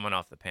because we're coming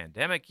off the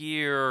pandemic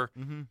year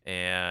mm-hmm.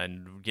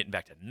 and getting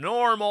back to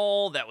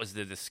normal. That was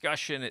the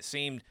discussion. It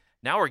seemed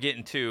now we're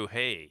getting to,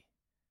 hey,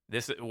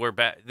 we're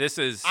back.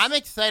 I'm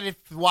excited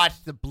to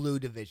watch the Blue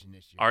Division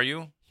this year. Are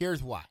you?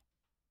 Here's why.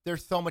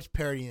 There's so much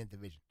parity in the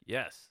division.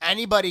 Yes.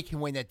 Anybody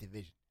can win that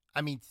division.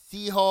 I mean,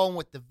 Seaholm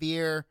with the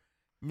Veer,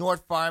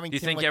 North Farmington.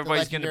 Do you think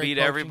everybody's going to beat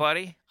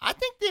everybody? I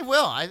think they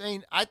will. I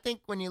mean, I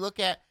think when you look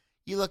at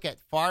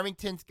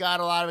Farmington's got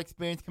a lot of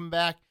experience coming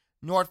back.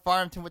 North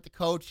Farmington with the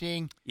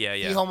coaching. Yeah.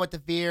 Seaholm with the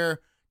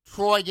veer.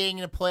 Troy getting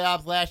in the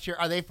playoffs last year.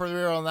 Are they for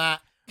real or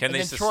not? Can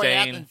they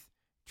sustain?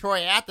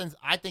 Troy Athens,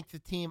 I think the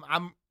team.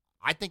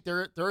 I think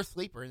they're a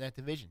sleeper in that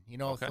division.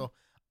 Okay. So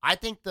I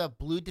think the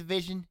blue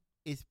division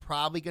is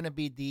probably going to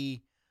be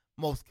the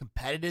most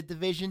competitive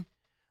division.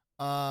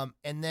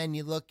 And then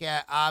you look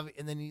at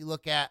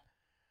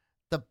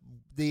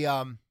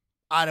the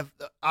out of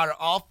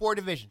all four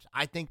divisions,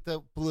 I think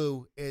the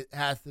blue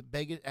has the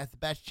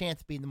best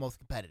chance of being the most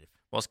competitive.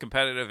 Most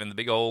competitive and the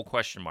big old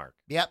question mark.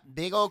 Yep,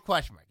 big old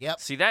question mark. Yep.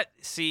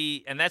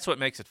 And that's what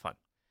makes it fun.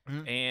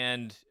 Mm-hmm.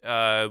 And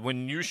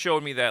when you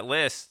showed me that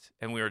list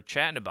and we were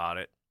chatting about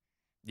it,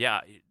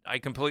 yeah, I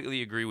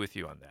completely agree with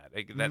you on that.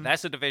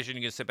 That's a division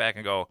you can sit back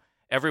and go,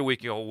 every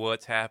week you go,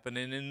 what's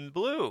happening in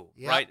blue,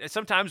 right? And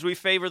sometimes we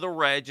favor the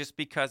red just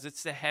because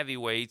it's the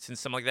heavyweights and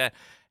something like that.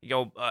 You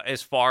go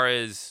as far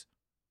as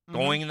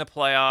going in the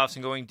playoffs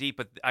and going deep,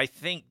 but I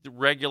think the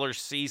regular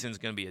season is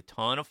going to be a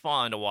ton of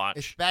fun to watch,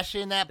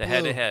 especially in that blue.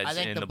 Head-to-heads. I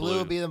think the blue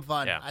will be the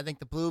fun. Yeah. I think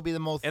the blue will be the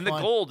most and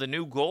fun. The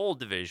new gold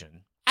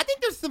division. I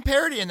think there's some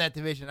parity in that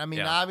division. I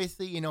mean,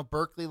 obviously,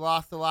 Berkeley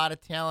lost a lot of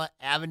talent.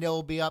 Avondale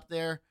will be up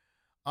there.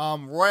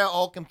 Royal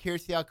Oakham,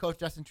 curious to see how Coach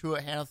Justin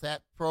Truitt handles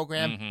that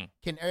program. Mm-hmm.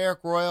 Can Eric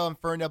Royal and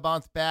Ferndale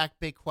bounce back?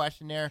 Big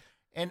question there.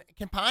 And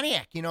can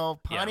Pontiac?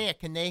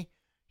 Can they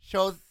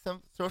show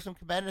some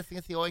competitiveness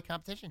against the OA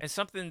competition? And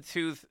something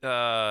too,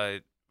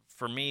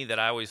 for me that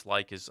I always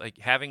like is like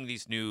having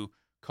these new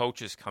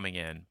coaches coming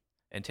in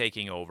and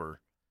taking over.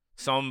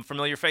 Some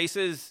familiar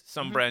faces,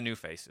 some brand new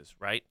faces,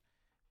 right?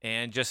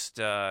 And just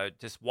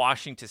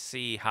watching to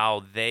see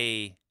how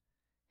they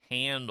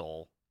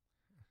handle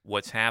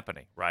what's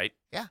happening, right?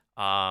 Yeah.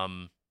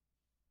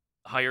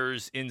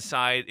 Hires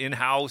inside,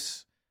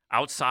 in-house,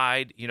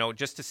 outside,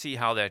 just to see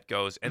how that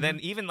goes. And then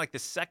even like the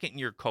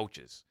second-year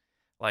coaches,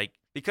 like,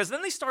 because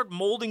then they start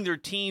molding their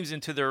teams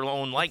into their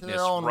own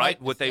likeness, right?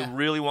 What they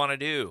really want to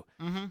do.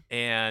 Mm-hmm.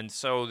 And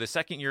so the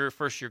second-year,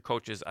 first-year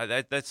coaches,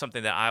 that's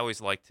something that I always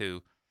like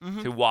to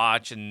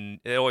watch, and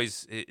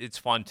it's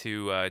fun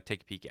to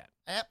take a peek at.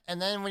 Yep.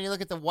 And then when you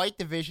look at the white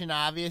division,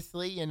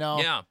 obviously,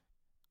 yeah.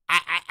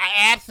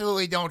 I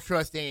absolutely don't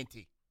trust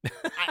A&T.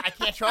 I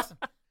can't trust them.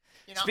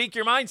 Speak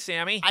your mind,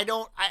 Sammy. I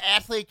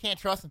absolutely can't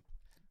trust them,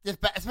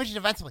 especially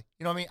defensively.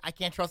 You know what I mean? I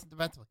can't trust them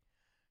defensively.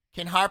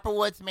 Can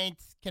Harperwoods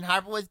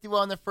do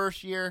well in their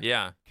first year?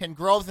 Yeah. Can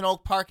Groves and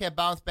Oak Park have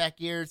bounce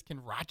back years?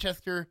 Can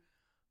Rochester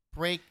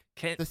break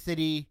the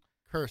city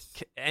curse?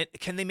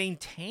 Can they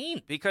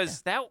maintain?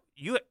 Because that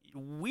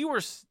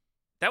was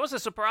a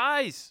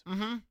surprise.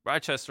 Mm-hmm.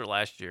 Rochester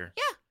last year.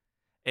 Yeah.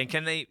 And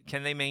can they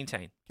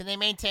maintain? Can they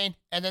maintain?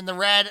 And then the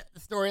red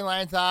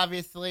storylines,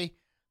 obviously.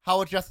 How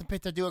will Justin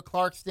Pitzer do at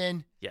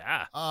Clarkston?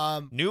 Yeah.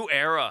 New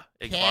era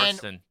at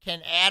Clarkston.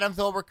 Can Adams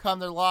overcome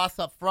their loss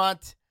up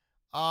front?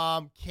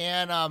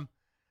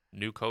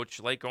 New coach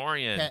Lake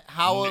Orion?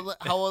 How will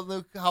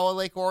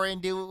Lake Orion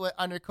do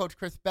under Coach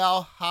Chris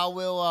Bell? How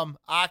will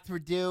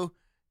Oxford do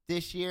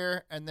this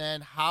year? And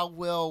then how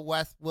will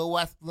West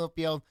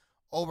Bloomfield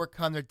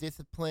overcome their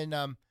disciplined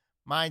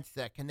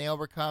mindset? Can they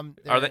overcome?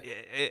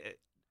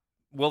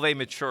 Will they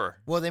mature?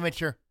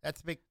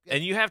 That's big.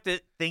 And you have to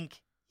think,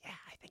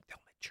 I think they'll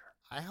mature.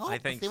 I hope.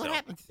 We'll see what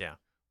happens. Yeah.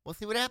 We'll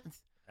see what happens.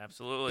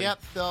 Absolutely.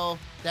 Yep. So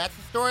that's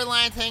the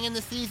storylines hanging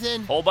the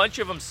season. Whole bunch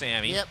of them,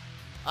 Sammy. Yep.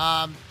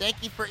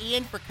 Thank you for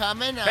Ian for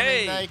coming.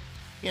 Hey.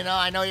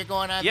 I know you're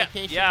going on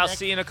vacation. Yeah, I'll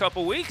see you in a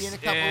couple weeks.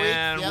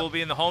 And we'll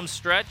be in the home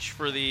stretch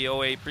for the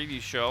OA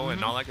preview show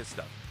and all that good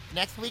stuff.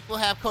 Next week we'll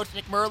have Coach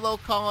Nick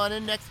Merlo calling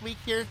in next week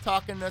here,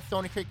 talking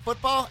Stony Creek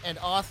football, and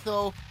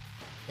also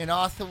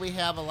we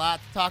have a lot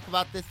to talk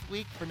about this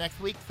week for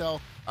next week. So,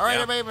 all right,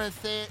 everybody, I'm going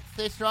to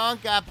stay strong.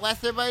 God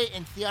bless everybody,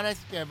 and see you on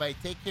next week, everybody.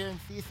 Take care and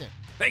see you soon.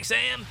 Thanks,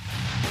 Sam.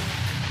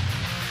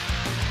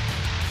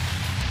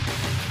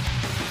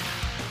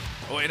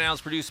 OA Now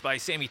is produced by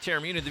Sammy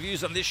Taramuna. The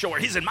views on this show are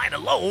his and mine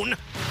alone.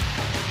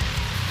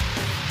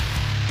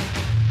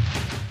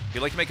 If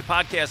you'd like to make a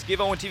podcast, give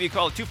Owen TV a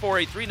call at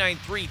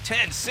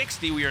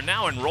 248-393-1060. We are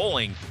now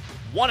enrolling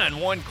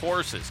one-on-one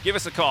courses. Give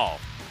us a call.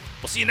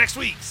 We'll see you next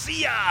week.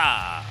 See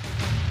ya!